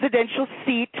the presidential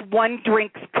seat, one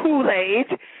drinks Kool-Aid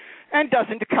and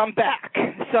doesn't come back.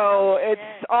 So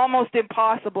it's almost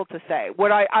impossible to say.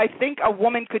 Would I think a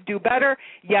woman could do better?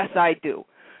 Yes, I do.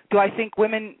 Do I think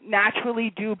women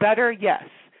naturally do better? Yes.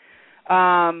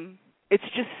 It's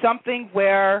just something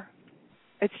where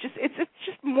it's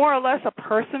just more or less a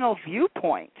personal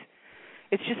viewpoint.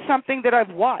 It's just something that I've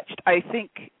watched. I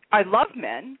think I love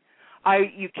men.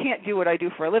 You can't do what I do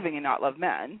for a living and not love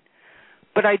men.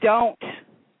 But I don't.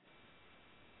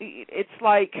 It's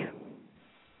like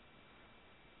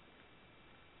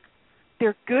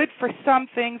they're good for some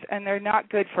things and they're not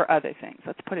good for other things.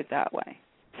 Let's put it that way.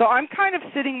 So I'm kind of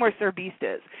sitting where Sir Beast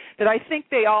is, that I think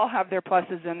they all have their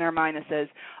pluses and their minuses.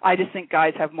 I just think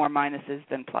guys have more minuses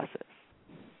than pluses.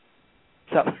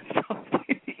 So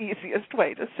it's the easiest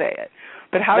way to say it.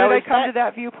 But how did I come to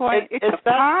that viewpoint? It took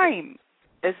time.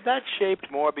 Is that shaped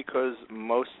more because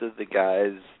most of the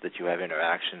guys that you have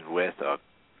interactions with are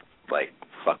like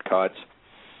fucktards?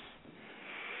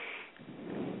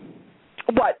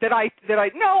 What, no, I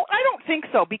don't think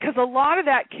so, because a lot of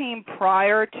that came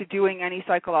prior to doing any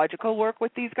psychological work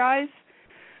with these guys.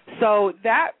 So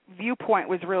that viewpoint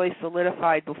was really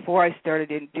solidified before I started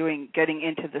getting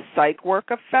into the psych work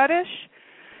of fetish.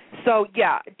 So,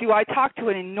 yeah, do I talk to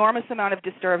an enormous amount of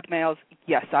disturbed males?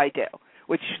 Yes, I do,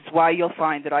 which is why you'll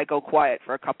find that I go quiet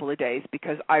for a couple of days,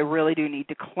 because I really do need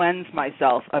to cleanse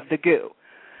myself of the goo,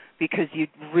 because you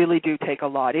really do take a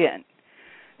lot in.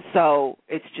 So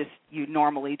it's just, you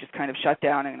normally just kind of shut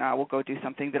down, and I will go do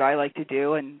something that I like to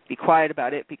do and be quiet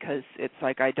about it, because it's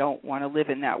like I don't want to live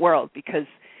in that world. Because,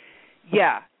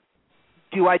 yeah,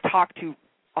 do I talk to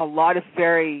a lot of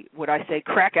very, would I say,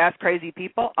 crack-ass crazy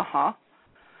people? Uh-huh.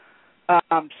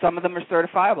 Some of them are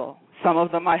certifiable. Some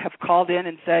of them I have called in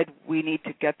and said, we need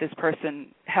to get this person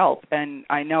help, and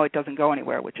I know it doesn't go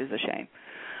anywhere, which is a shame.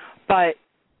 But,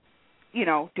 you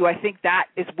know, do I think that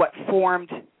is what formed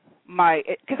my,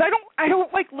 because I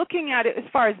don't like looking at it as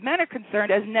far as men are concerned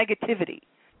as negativity.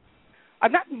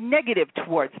 I'm not negative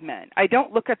towards men. I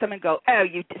don't look at them and go, oh,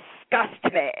 you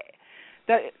disgust me.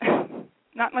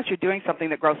 Not unless you're doing something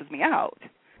that grosses me out.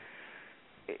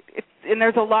 And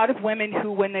there's a lot of women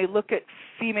who, when they look at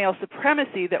female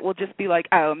supremacy, that will just be like,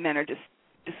 oh, men are just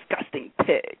disgusting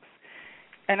pigs.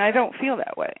 And I don't feel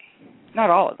that way. Not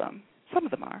all of them. Some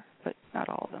of them are, but not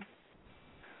all of them.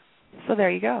 So there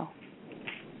you go.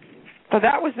 So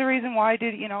that was the reason why I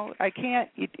did, I can't,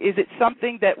 is it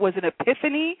something that was an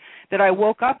epiphany that I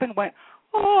woke up and went,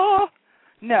 oh,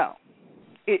 no.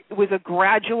 It was a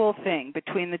gradual thing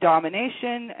between the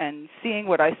domination and seeing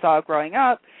what I saw growing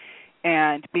up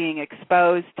and being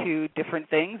exposed to different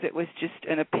things. It was just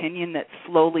an opinion that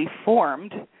slowly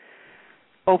formed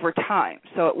over time.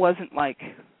 So it wasn't like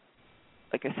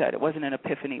I said, it wasn't an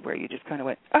epiphany where you just kind of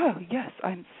went, oh, yes,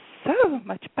 I'm so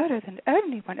much better than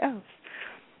anyone else.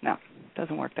 No, it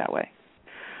doesn't work that way.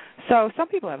 So some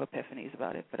people have epiphanies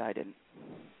about it, but I didn't.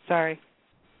 Sorry.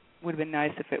 Would have been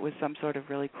nice if it was some sort of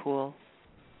really cool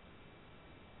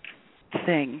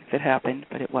thing that happened,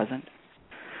 but it wasn't.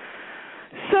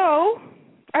 So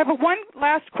I have one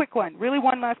last quick one.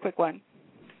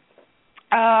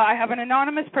 I have an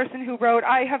anonymous person who wrote,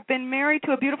 I have been married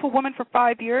to a beautiful woman for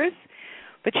 5 years,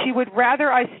 but she would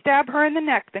rather I stab her in the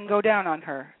neck than go down on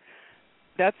her.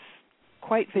 That's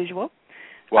quite visual.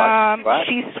 What?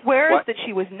 She swears that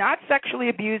she was not sexually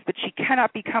abused, but she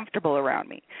cannot be comfortable around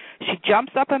me. She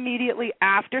jumps up immediately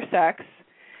after sex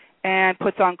and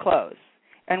puts on clothes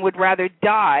and would rather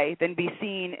die than be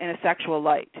seen in a sexual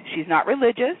light. She's not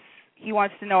religious. He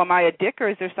wants to know, am I a dick, or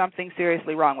is there something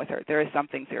seriously wrong with her? There is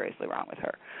something seriously wrong with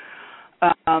her.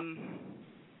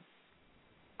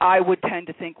 I would tend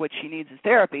to think what she needs is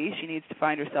therapy. She needs to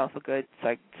find herself a good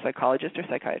psychologist or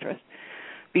psychiatrist,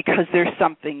 because there's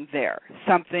something there.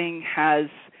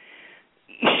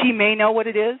 She may know what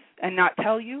it is and not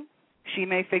tell you. She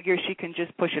may figure she can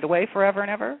just push it away forever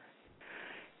and ever.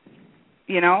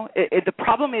 The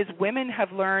problem is women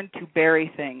have learned to bury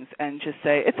things and just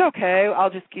say, it's okay, I'll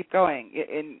just keep going.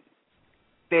 And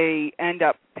they end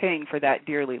up paying for that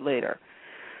dearly later.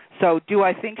 So do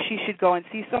I think she should go and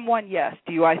see someone? Yes.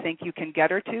 Do I think you can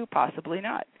get her to? Possibly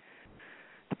not.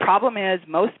 The problem is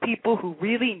most people who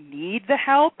really need the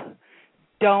help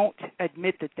don't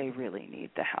admit that they really need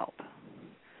the help.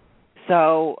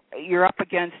 So you're up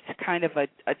against kind of a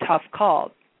tough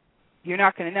call. You're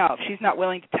not going to know. If she's not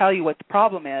willing to tell you what the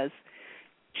problem is,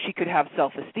 she could have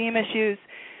self-esteem issues.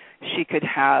 She could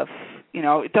have,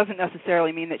 it doesn't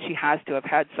necessarily mean that she has to have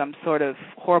had some sort of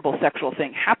horrible sexual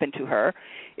thing happen to her.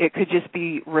 It could just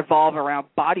revolve around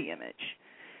body image.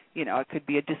 It could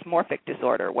be a dysmorphic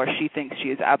disorder where she thinks she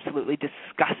is absolutely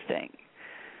disgusting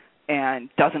and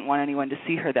doesn't want anyone to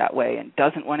see her that way and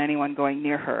doesn't want anyone going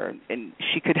near her. And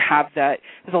she could have that.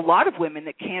 There's a lot of women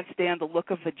that can't stand the look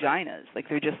of vaginas. Like,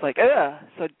 they're just like, ugh,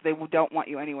 so they don't want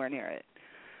you anywhere near it.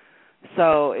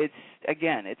 So it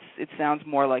sounds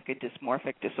more like a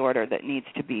dysmorphic disorder that needs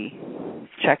to be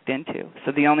checked into.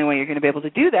 So the only way you're going to be able to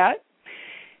do that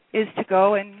is to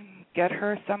go and get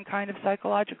her some kind of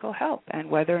psychological help. And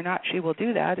whether or not she will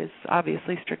do that is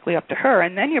obviously strictly up to her.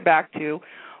 And then you're back to,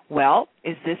 well,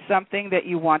 is this something that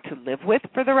you want to live with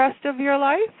for the rest of your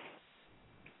life?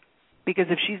 Because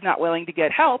if she's not willing to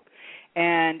get help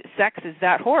and sex is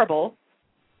that horrible,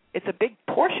 it's a big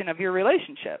portion of your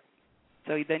relationship.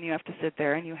 So then you have to sit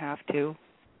there and you have to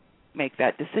make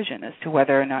that decision as to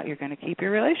whether or not you're going to keep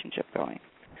your relationship going.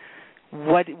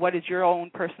 What is your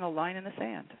own personal line in the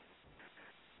sand?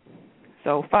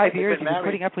 So 5 years, you've been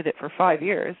putting up with it for 5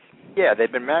 years. Yeah,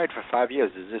 they've been married for 5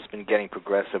 years. Has this been getting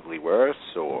progressively worse,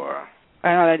 or?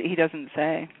 I know that he doesn't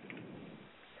say.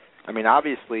 I mean,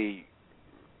 obviously,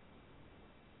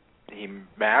 he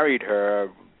married her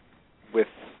with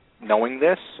knowing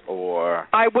this, or?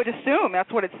 I would assume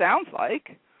that's what it sounds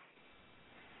like.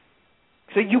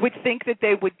 So you would think that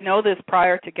they would know this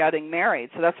prior to getting married.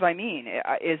 So that's what I mean.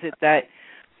 Is it that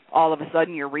all of a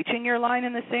sudden you're reaching your line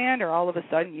in the sand, or all of a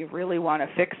sudden you really want to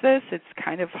fix this? It's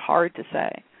kind of hard to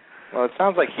say. Well, it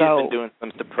sounds like he's been doing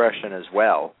some depression as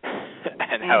well,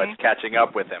 and how it's catching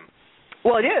up with him.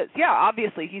 Well, it is. Yeah,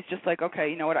 obviously he's just like, okay,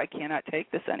 you know what? I cannot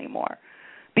take this anymore,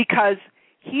 because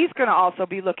he's going to also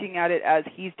be looking at it as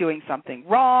he's doing something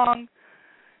wrong.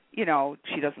 You know,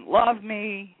 she doesn't love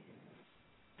me.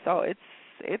 So it's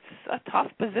a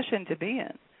tough position to be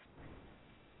in.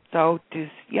 So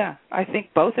I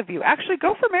think both of you actually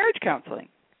go for marriage counseling.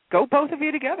 Go both of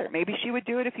you together. Maybe she would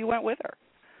do it if you went with her.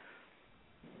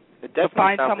 It definitely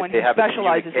find sounds someone like they who have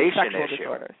specializes a in communication sexual issue.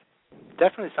 disorders.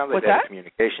 Definitely sounds like What's they have that? a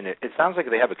communication. It sounds like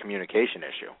they have a communication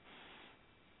issue.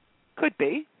 Could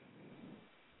be.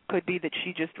 Could be that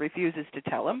she just refuses to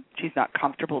tell him. She's not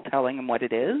comfortable telling him what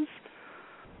it is.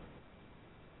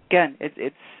 Again,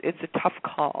 it's a tough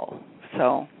call.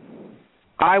 So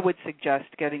I would suggest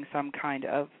getting some kind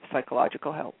of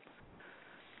psychological help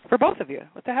for both of you.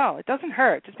 What the hell? It doesn't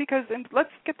hurt. Just because, and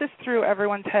let's get this through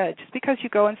everyone's head, just because you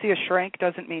go and see a shrink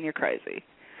doesn't mean you're crazy.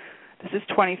 This is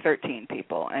 2013,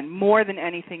 people, and more than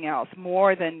anything else,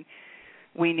 more than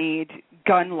we need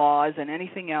gun laws and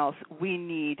anything else, we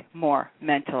need more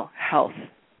mental health.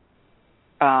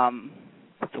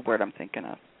 What's the word I'm thinking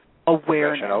of?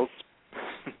 Awareness.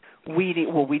 We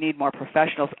need more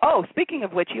professionals. Oh, speaking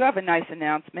of which, you have a nice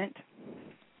announcement.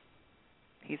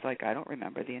 He's like, I don't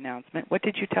remember the announcement. What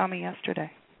did you tell me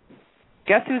yesterday?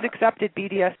 Guess who's accepted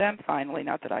BDSM finally?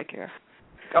 Not that I care.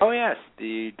 Oh, yes,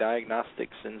 the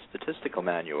Diagnostics and Statistical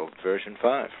Manual, version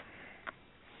 5.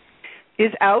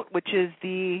 Is out, which is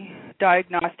the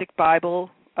diagnostic Bible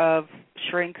of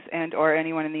shrinks and or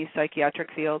anyone in the psychiatric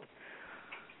field.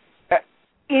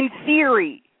 In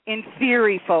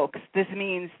theory, folks, this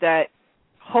means that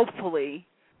hopefully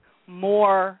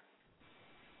more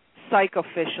psych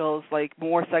officials, like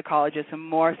more psychologists and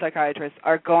more psychiatrists,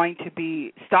 are going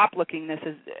to stop looking this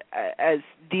as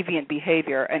deviant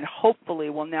behavior, and hopefully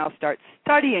will now start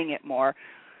studying it more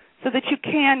so that you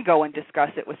can go and discuss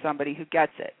it with somebody who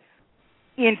gets it,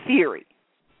 in theory.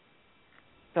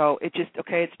 So it's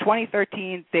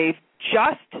 2013. They've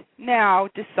just now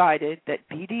decided that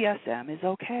BDSM is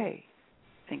okay.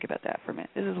 Think about that for a minute.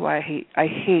 This is why I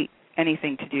hate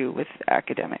anything to do with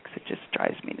academics. It just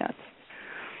drives me nuts.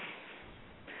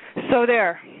 So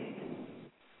there.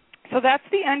 So that's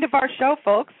the end of our show,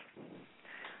 folks.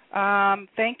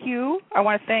 Thank you. I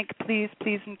want to thank Please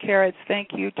and Carrots.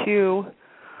 Thank you to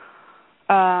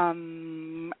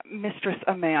Mistress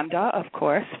Amanda, of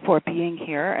course, for being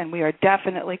here. And we are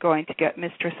definitely going to get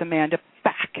Mistress Amanda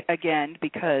back again,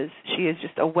 because she is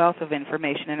just a wealth of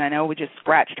information, and I know we just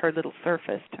scratched her little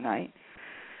surface tonight.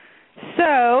 So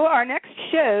our next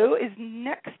show is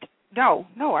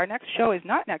our next show is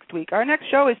not next week. Our next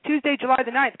show is Tuesday, July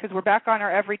the 9th, because we're back on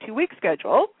our every 2-week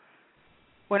schedule,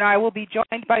 when I will be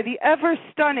joined by the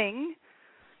ever-stunning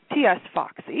T.S.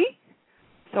 Foxy.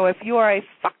 So if you are a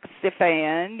Foxy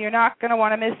fan, you're not going to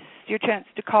want to miss your chance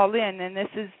to call in, and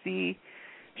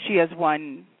she has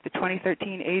won the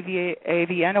 2013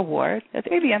 AVN Award. That's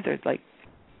AVNs are like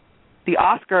the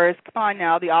Oscars. Come on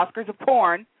now, the Oscars of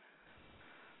porn.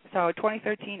 So a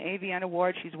 2013 AVN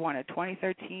Award. She's won a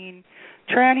 2013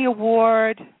 Tranny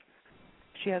Award.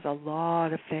 She has a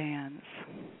lot of fans.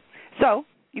 So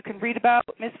you can read about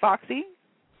Miss Foxy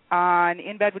on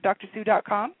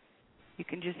inbedwithdrsue.com. You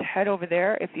can just head over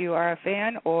there if you are a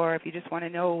fan, or if you just want to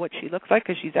know what she looks like,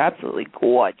 because she's absolutely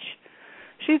gorgeous.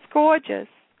 She's gorgeous.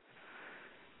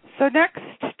 So next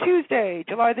Tuesday,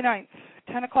 July the 9th,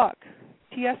 10 o'clock,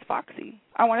 T.S. Foxy.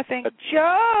 I want to thank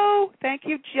Joe. Thank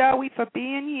you, Joey, for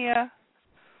being here.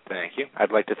 Thank you.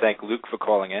 I'd like to thank Luke for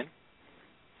calling in.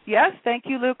 Yes, thank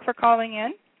you, Luke, for calling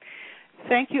in.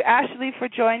 Thank you, Ashley, for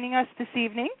joining us this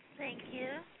evening. Thank you.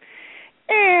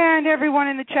 And everyone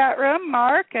in the chat room,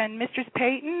 Mark and Mistress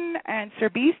Peyton and Sir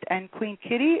Beast and Queen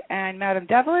Kitty and Madam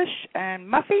Devilish and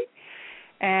Muffy.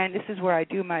 And this is where I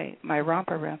do my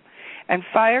romper room. And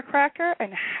Firecracker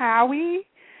and Howie.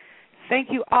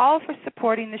 Thank you all for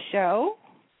supporting the show.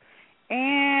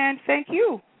 And thank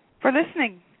you for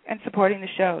listening and supporting the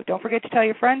show. Don't forget to tell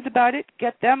your friends about it.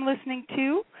 Get them listening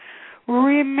too.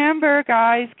 Remember,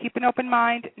 guys, keep an open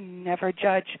mind. Never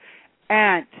judge.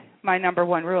 And my number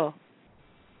one rule,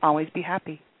 always be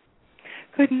happy.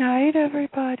 Good night,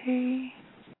 everybody.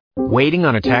 Waiting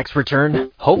on a tax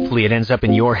return? Hopefully it ends up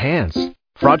in your hands.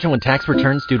 Fraudulent tax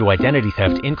returns due to identity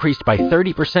theft increased by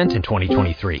 30% in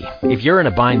 2023. If you're in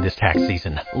a bind this tax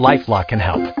season, LifeLock can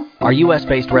help. Our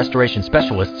U.S.-based restoration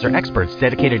specialists are experts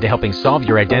dedicated to helping solve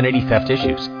your identity theft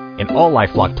issues. And all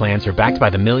LifeLock plans are backed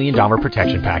by the $1 Million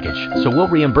Protection Package. So we'll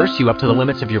reimburse you up to the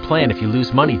limits of your plan if you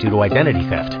lose money due to identity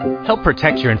theft. Help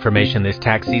protect your information this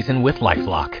tax season with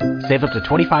LifeLock. Save up to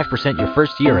 25% your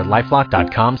first year at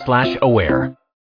LifeLock.com/aware.